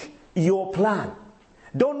critique your plan.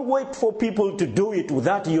 Don't wait for people to do it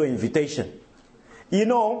without your invitation. You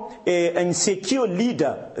know, an insecure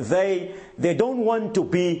leader, they don't want to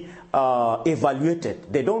be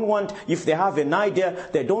evaluated. They don't want, if they have an idea,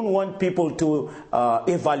 they don't want people to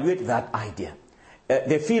evaluate that idea.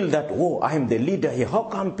 They feel that, oh, I am the leader here. How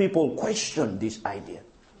come people question this idea?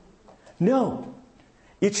 No,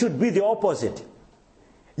 it should be the opposite.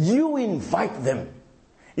 You invite them.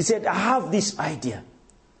 He said, I have this idea.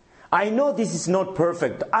 I know this is not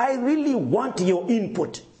perfect. I really want your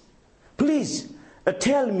input. Please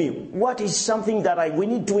tell me what is something that we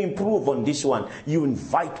need to improve on this one. You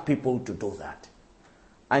invite people to do that.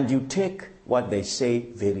 And you take what they say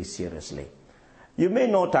very seriously. You may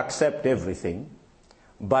not accept everything,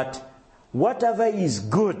 but whatever is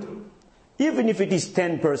good, even if it is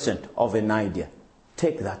 10% of an idea,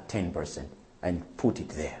 take that 10% and put it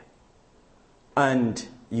there. And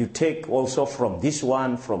you take also from this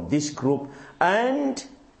one, from this group, and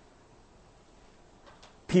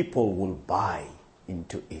people will buy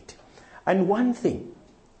into it. And one thing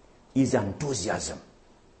is enthusiasm.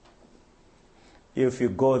 If you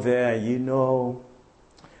go there, you know,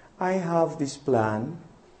 I have this plan.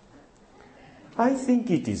 I think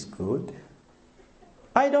it is good.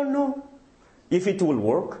 I don't know if it will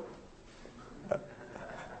work.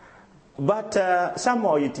 But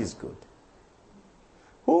somehow it is good.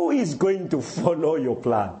 Who is going to follow your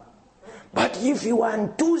plan? But if you are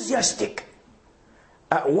enthusiastic,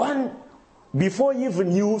 before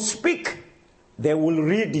even you speak, they will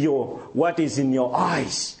read what is in your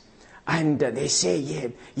eyes. And they say, yeah,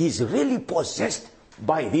 he's really possessed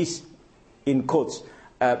by this, in quotes,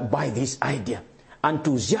 by this idea.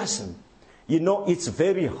 Enthusiasm. You know, it's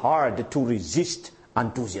very hard to resist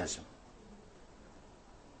enthusiasm.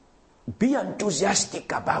 Be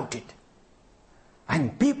enthusiastic about it.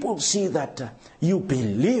 And people see that you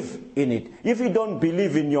believe in it. If you don't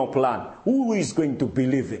believe in your plan, who is going to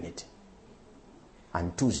believe in it?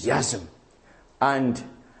 Enthusiasm. And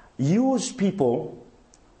use people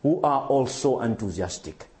who are also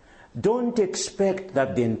enthusiastic. Don't expect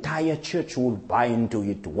that the entire church will buy into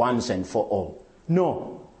it once and for all.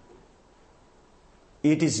 No.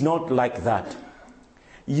 It is not like that.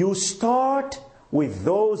 You start with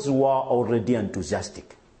those who are already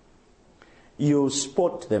enthusiastic. You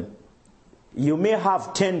spot them. You may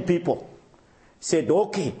have 10 people said,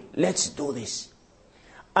 okay, let's do this.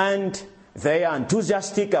 And they are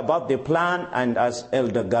enthusiastic about the plan, and as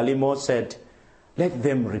Elder Gallimore said, let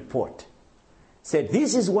them report. Said,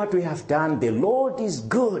 this is what we have done. The Lord is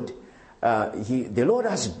good. The Lord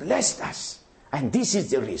has blessed us. And this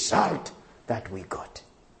is the result that we got.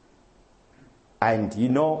 And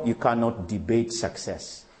you cannot debate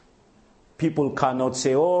success. People cannot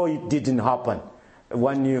say, oh, it didn't happen.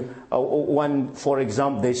 When, for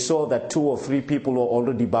example, they saw that 2 or 3 people were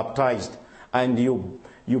already baptized, and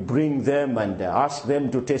you bring them and ask them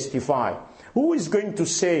to testify. Who is going to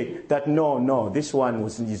say that, no, this one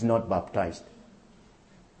is not baptized?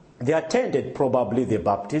 They attended probably the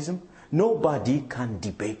baptism. Nobody can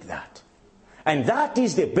debate that. And that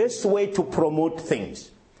is the best way to promote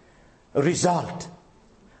things. Result.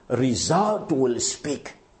 Result will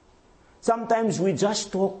speak. Sometimes we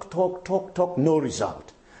just talk, no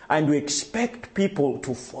result. And we expect people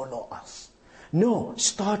to follow us. No,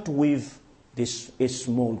 start with a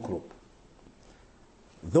small group.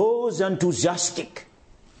 Those enthusiastic,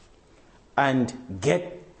 and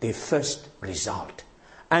get the first result.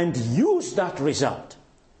 And use that result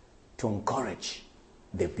to encourage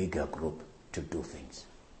the bigger group to do things.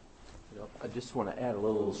 I just want to add a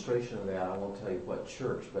little illustration of that. I won't tell you what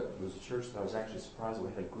church, but it was a church that I was actually surprised. We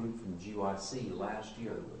had a group from GYC last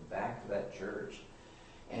year that went back to that church,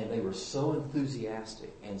 and they were so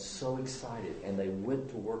enthusiastic and so excited, and they went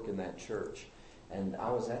to work in that church. And I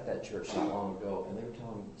was at that church not long ago, and they were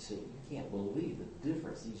telling me, see, you can't believe the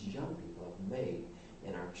difference these young people have made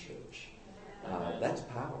in our church. That's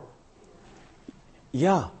power.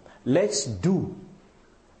 Yeah, let's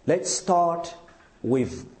start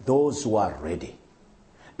with those who are ready.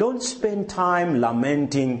 Don't spend time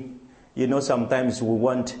lamenting. Sometimes we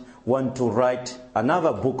want to write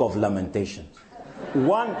another book of lamentations.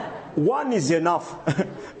 One is enough.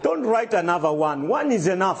 Don't write another one. One is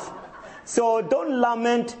enough. So don't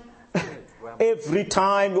lament every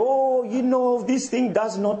time, this thing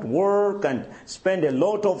does not work, and spend a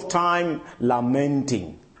lot of time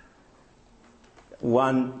lamenting.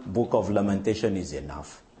 One book of lamentation is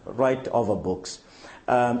enough. Write other books.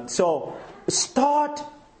 So start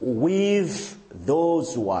with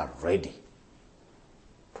those who are ready.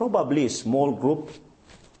 Probably a small group,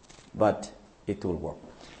 but it will work.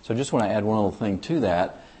 So I just want to add one little thing to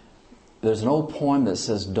that. There's an old poem that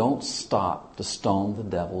says, don't stop to stone the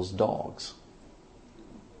devil's dogs.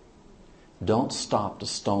 Don't stop to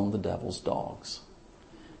stone the devil's dogs.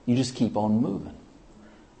 You just keep on moving.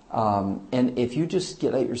 And if you just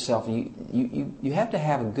get at yourself, you have to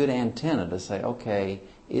have a good antenna to say, okay,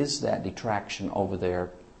 is that detraction over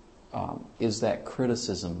there, is that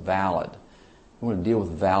criticism valid? We want to deal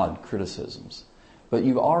with valid criticisms. But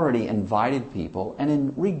you've already invited people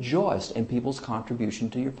and rejoiced in people's contribution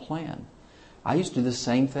to your plan. I used to do the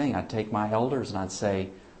same thing. I'd take my elders and I'd say,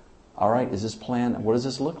 all right, is this plan, what does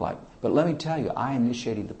this look like? But let me tell you, I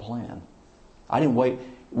initiated the plan. I didn't wait.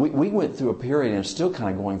 We went through a period, and are still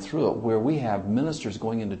kind of going through it, where we have ministers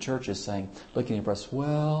going into churches saying, looking at us,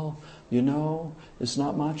 well, it's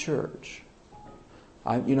not my church.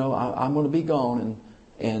 I'm going to be gone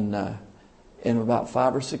in about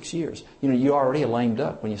 5 or 6 years. You already a lame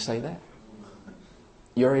duck when you say that.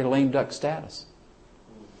 You're already a lame duck status.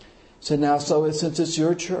 So now, since it's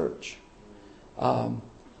your church,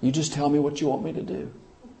 you just tell me what you want me to do.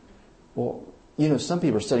 Well, some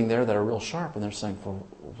people are sitting there that are real sharp, and they're saying, for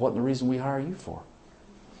what the reason we hire you for?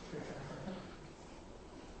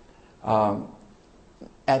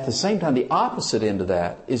 At the same time, the opposite end of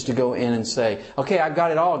that is to go in and say, okay, I got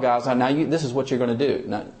it all, guys. Now this is what you're going to do.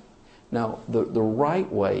 Now, the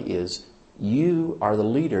right way is, you are the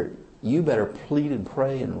leader. You better plead and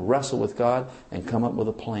pray and wrestle with God and come up with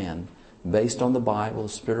a plan based on the Bible, the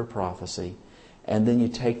spirit of prophecy. And then you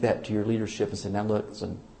take that to your leadership and say, now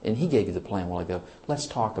listen, and he gave you the plan a while ago. Let's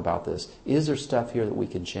talk about this. Is there stuff here that we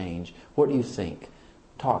can change? What do you think?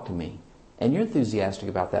 Talk to me. And you're enthusiastic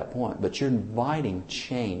about that point, but you're inviting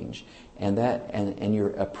change, and you're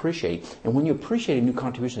appreciating. And when you appreciate a new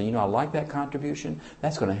contribution, I like that contribution,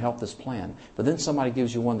 that's going to help this plan. But then somebody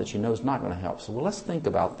gives you one that you know is not going to help. So, let's think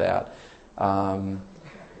about that. I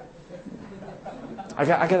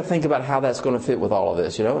got to think about how that's going to fit with all of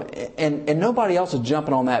this, And nobody else is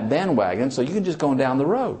jumping on that bandwagon, so you can just go down the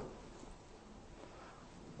road.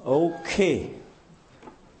 Okay.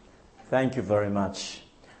 Thank you very much.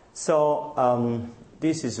 So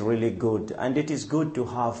this is really good, and it is good to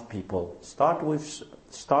have people start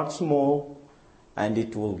small, and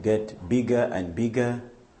it will get bigger and bigger,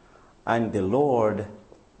 and the Lord.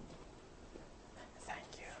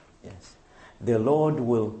 Thank you. Yes, the Lord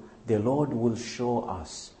will show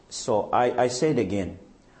us. So I said again,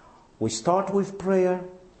 we start with prayer,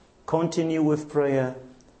 continue with prayer,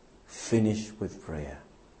 finish with prayer.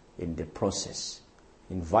 In the process,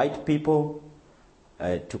 invite people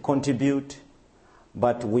to contribute,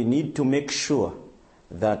 but we need to make sure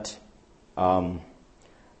that the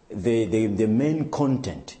main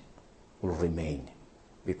content will remain,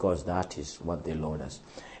 because that is what the Lord has.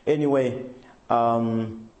 Anyway,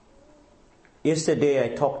 yesterday I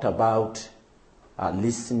talked about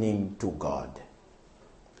listening to God,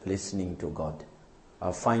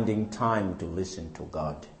 finding time to listen to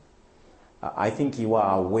God. I think you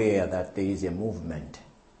are aware that there is a movement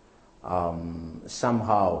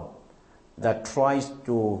somehow that tries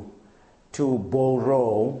to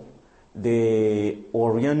borrow the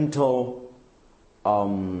Oriental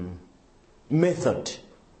method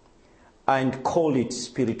and call it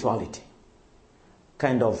spirituality,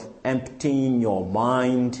 kind of emptying your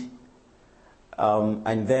mind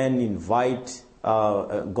and then invite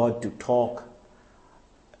God to talk.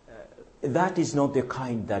 That is not the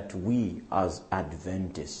kind that we as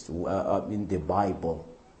Adventists in the Bible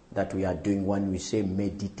that we are doing when we say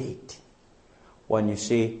meditate. When you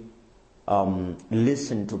say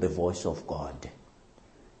listen to the voice of God,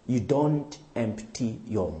 you don't empty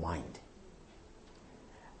your mind.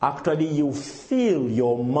 Actually, you fill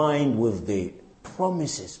your mind with the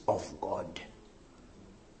promises of God,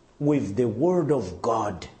 with the Word of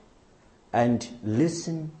God, and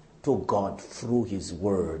listen to God through His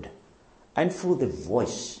Word and through the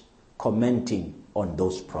voice commenting on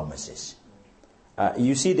those promises.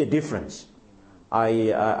 You see the difference.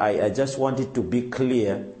 I just want it to be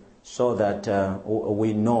clear so that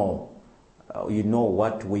we know,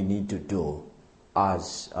 what we need to do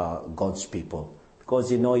as God's people.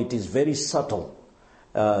 Because, it is very subtle.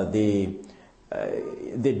 The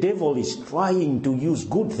devil is trying to use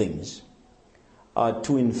good things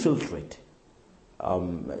to infiltrate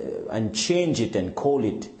and change it and call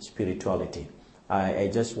it spirituality. I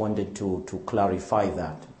just wanted to clarify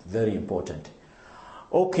that. Very important.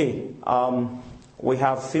 Okay, we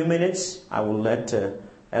have a few minutes. I will let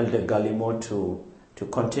Elder Gallimore to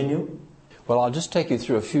continue. Well, I'll just take you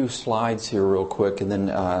through a few slides here real quick, and then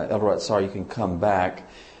Elder Ratsara, you can come back.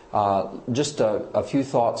 Just a few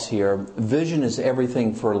thoughts here. Vision is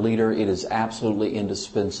everything for a leader. It is absolutely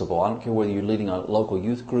indispensable. I don't care whether you're leading a local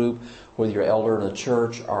youth group, whether you're elder in a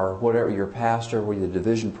church, or whatever, you're a pastor, whether you're the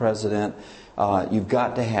division president. You've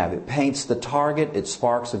got to have it. It paints the target. It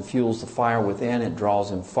sparks and fuels the fire within. It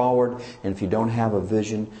draws him forward. And if you don't have a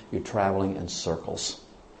vision, you're traveling in circles.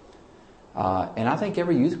 And I think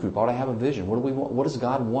every youth group ought to have a vision. What does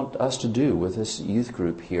God want us to do with this youth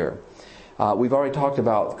group here? We've already talked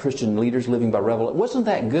about Christian leaders living by revelation. Wasn't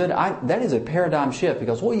that good? That is a paradigm shift,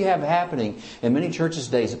 because what you have happening in many churches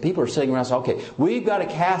today is that people are sitting around saying, okay, we've got to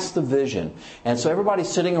cast the vision. And so everybody's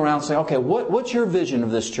sitting around saying, okay, what's your vision of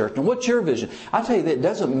this church? And what's your vision? I tell you that it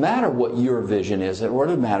doesn't matter what your vision is. What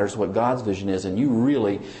it matters is what God's vision is. And you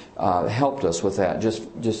really helped us with that.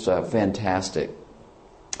 Just fantastic.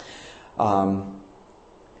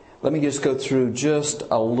 Let me just go through just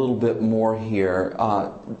a little bit more here.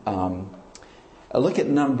 Look at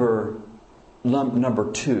number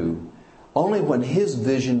 2. Only when His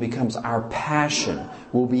vision becomes our passion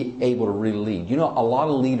will be able to really lead. A lot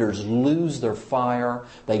of leaders lose their fire,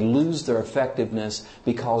 they lose their effectiveness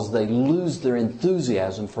because they lose their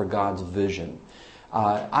enthusiasm for God's vision.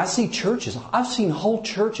 I see churches, I've seen whole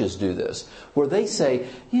churches do this, where they say,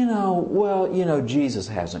 Jesus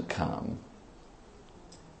hasn't come.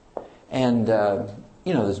 And,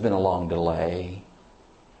 there's been a long delay.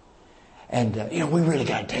 And, we really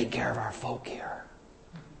got to take care of our folk here.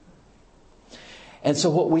 And so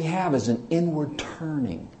what we have is an inward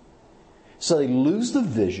turning. So they lose the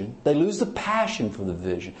vision. They lose the passion for the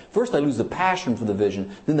vision. First they lose the passion for the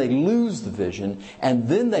vision. Then they lose the vision. And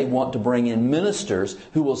then they want to bring in ministers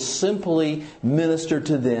who will simply minister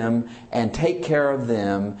to them and take care of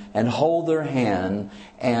them and hold their hand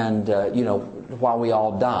and, while we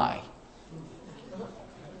all die.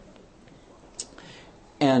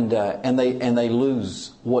 And they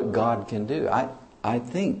lose what God can do. I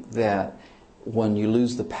think that when you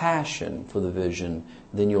lose the passion for the vision,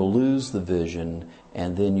 then you'll lose the vision,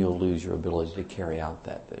 and then you'll lose your ability to carry out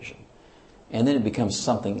that vision. And then it becomes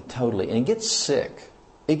something totally, and it gets sick.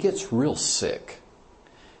 It gets real sick.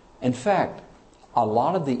 In fact, a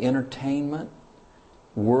lot of the entertainment,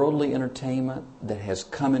 worldly entertainment that has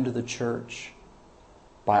come into the church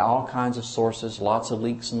by all kinds of sources, lots of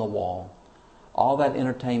leaks in the wall, all that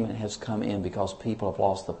entertainment has come in because people have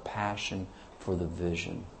lost the passion for the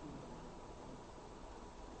vision.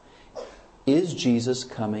 Is Jesus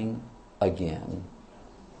coming again?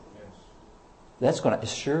 That's going to,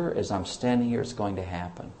 as sure as I'm standing here, it's going to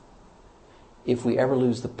happen. If we ever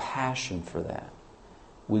lose the passion for that,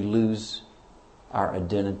 we lose our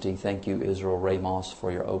identity. Thank you, Israel Ramos,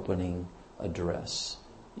 for your opening address.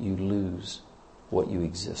 You lose what you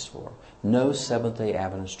exist for. No Seventh-day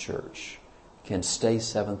Adventist church can stay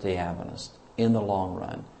Seventh-day Adventist in the long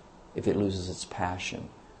run if it loses its passion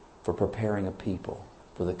for preparing a people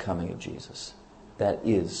for the coming of Jesus. That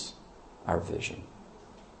is our vision.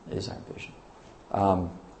 It is our vision.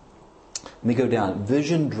 Let me go down.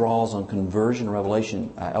 Vision draws on conversion and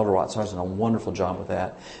revelation. Elder Ratsara has done a wonderful job with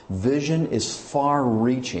that. Vision is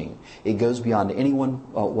far-reaching. It goes beyond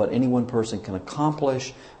what any one person can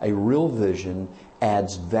accomplish. A real vision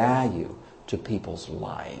adds value to people's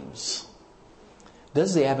lives.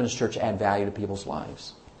 Does the Adventist Church add value to people's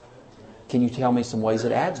lives? Can you tell me some ways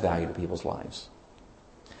it adds value to people's lives?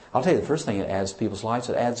 I'll tell you the first thing it adds to people's lives,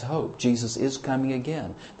 it adds hope. Jesus is coming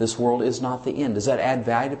again. This world is not the end. Does that add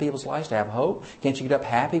value to people's lives to have hope? Can't you get up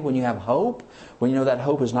happy when you have hope? When you know that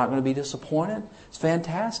hope is not going to be disappointed? It's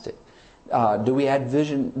fantastic. Do we add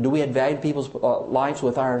vision? Do we add value to people's lives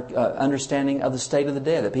with our understanding of the state of the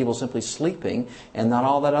dead? That people are simply sleeping and not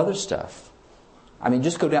all that other stuff. I mean,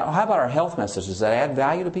 just go down. How about our health message? Does that add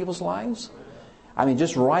value to people's lives? I mean,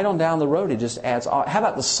 just right on down the road, it just adds. How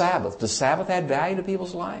about the Sabbath? Does Sabbath add value to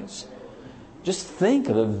people's lives? Just think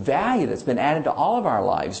of the value that's been added to all of our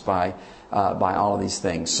lives by all of these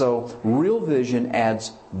things. So, real vision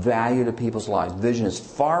adds value to people's lives. Vision is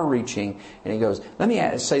far-reaching, and he goes. Let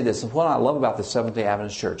me say this: what I love about the Seventh-day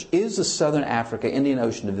Adventist Church is the Southern Africa Indian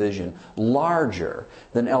Ocean Division larger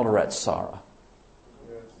than Elder Ratsara.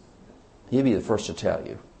 He'll be the first to tell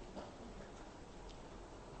you.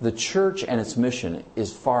 The church and its mission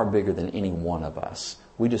is far bigger than any one of us.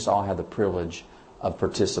 We just all have the privilege of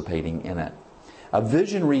participating in it. A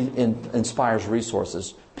vision inspires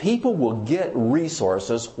resources. People will get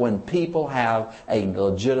resources when people have a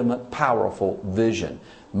legitimate, powerful vision.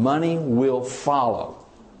 Money will follow.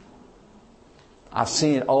 I've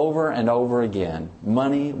seen it over and over again.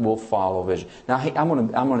 Money will follow vision. Now, I'm going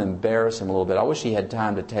to embarrass him a little bit. I wish he had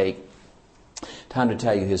time to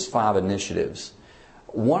tell you his 5 initiatives.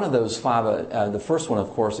 One of those 5, the first one, of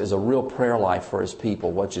course, is a real prayer life for his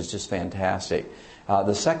people, which is just fantastic.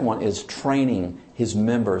 The second one is training his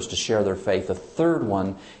members to share their faith. The third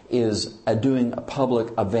one is doing public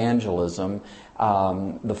evangelism.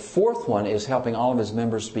 The fourth one is helping all of his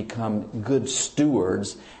members become good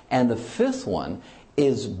stewards. And the fifth one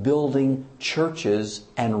is building churches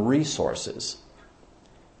and resources.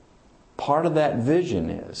 Part of that vision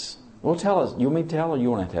is, well, tell us. You want me to tell or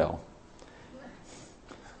you want to tell?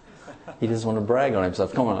 He doesn't want to brag on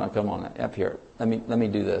himself. Come on, up here. Let me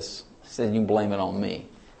do this. He said, you can blame it on me.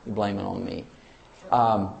 You blame it on me.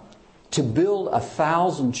 To build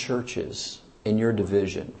 1,000 churches in your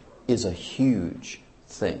division is a huge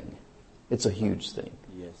thing. It's a huge thing.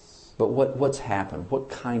 Yes. But what's happened? What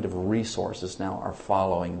kind of resources now are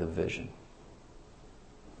following the vision?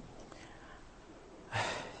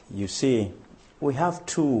 You see, we have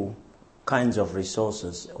 2 kinds of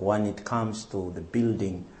resources when it comes to the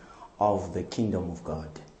building of the kingdom of God.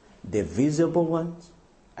 The visible ones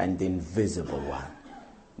and the invisible one.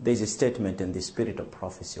 There's a statement in the spirit of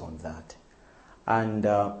prophecy on that. And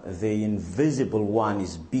the invisible one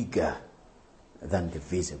is bigger than the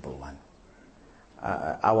visible one.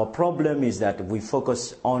 Our problem is that we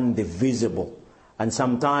focus on the visible. And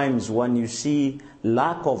sometimes when you see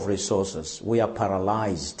lack of resources, we are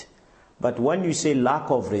paralyzed. But when you say lack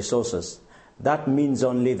of resources, that means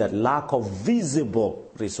only that lack of visible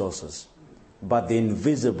resources. But the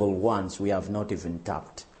invisible ones we have not even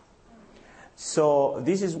tapped. So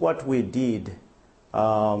this is what we did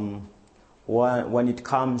when it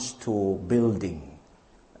comes to building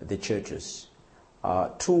the churches.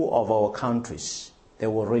 Two of our countries, they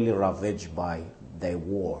were really ravaged by the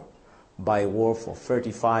war. By war for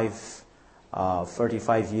 35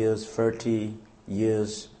 years, 30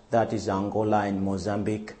 years. That is Angola and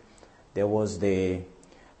Mozambique. There was the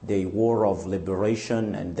war of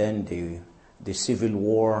liberation, and then the civil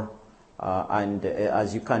war. And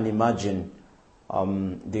as you can imagine,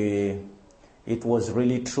 it was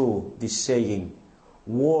really true, this saying,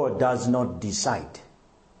 war does not decide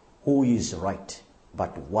who is right,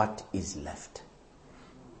 but what is left.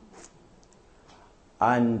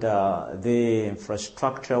 And the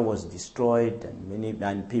infrastructure was destroyed,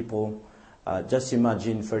 and people, just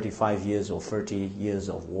imagine 35 years or 30 years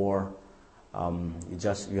of war.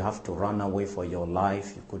 You have to run away for your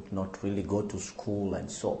life. You could not really go to school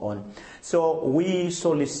and so on. So we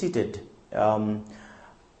solicited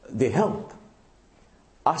the help,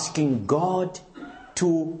 asking God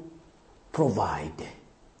to provide.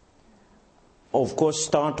 Of course,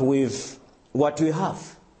 start with what we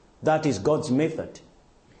have. That is God's method.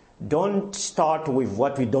 Don't start with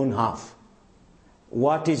what we don't have.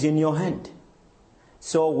 What is in your hand?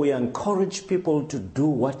 So we encourage people to do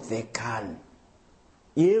what they can,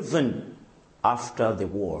 even after the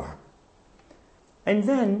war. And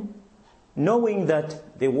then, knowing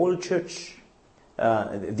that the world church,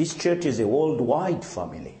 this church is a worldwide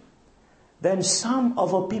family, then some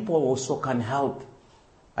of our people also can help.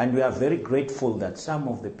 And we are very grateful that some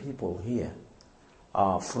of the people here,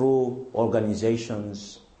 through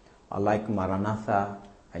organizations like Maranatha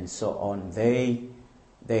and so on, they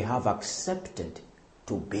have accepted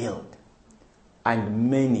to build, and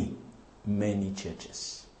many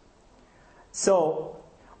churches. So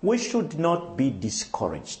we should not be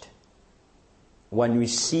discouraged when we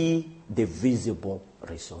see the visible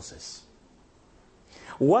resources.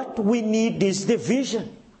 What we need is the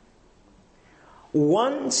vision.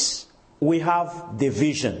 Once we have the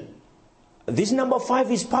vision, this number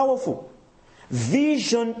 5 is powerful.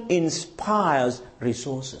 Vision inspires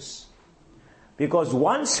resources. Because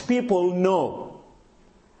once people know,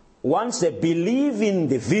 once they believe in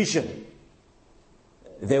the vision,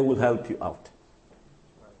 they will help you out.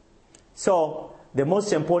 So the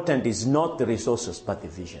most important is not the resources, but the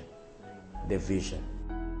vision. The vision.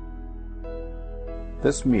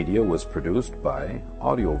 This media was produced by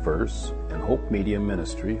Audioverse and Hope Media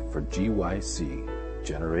Ministry for GYC,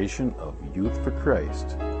 Generation of Youth for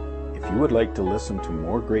Christ. If you would like to listen to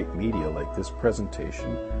more great media like this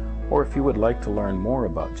presentation, or if you would like to learn more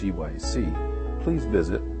about GYC, please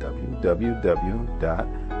visit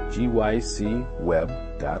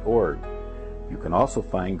www.gycweb.org. You can also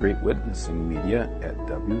find great witnessing media at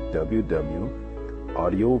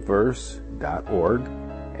www.audioverse.org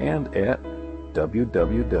and at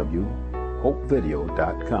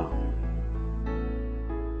www.hopevideo.com.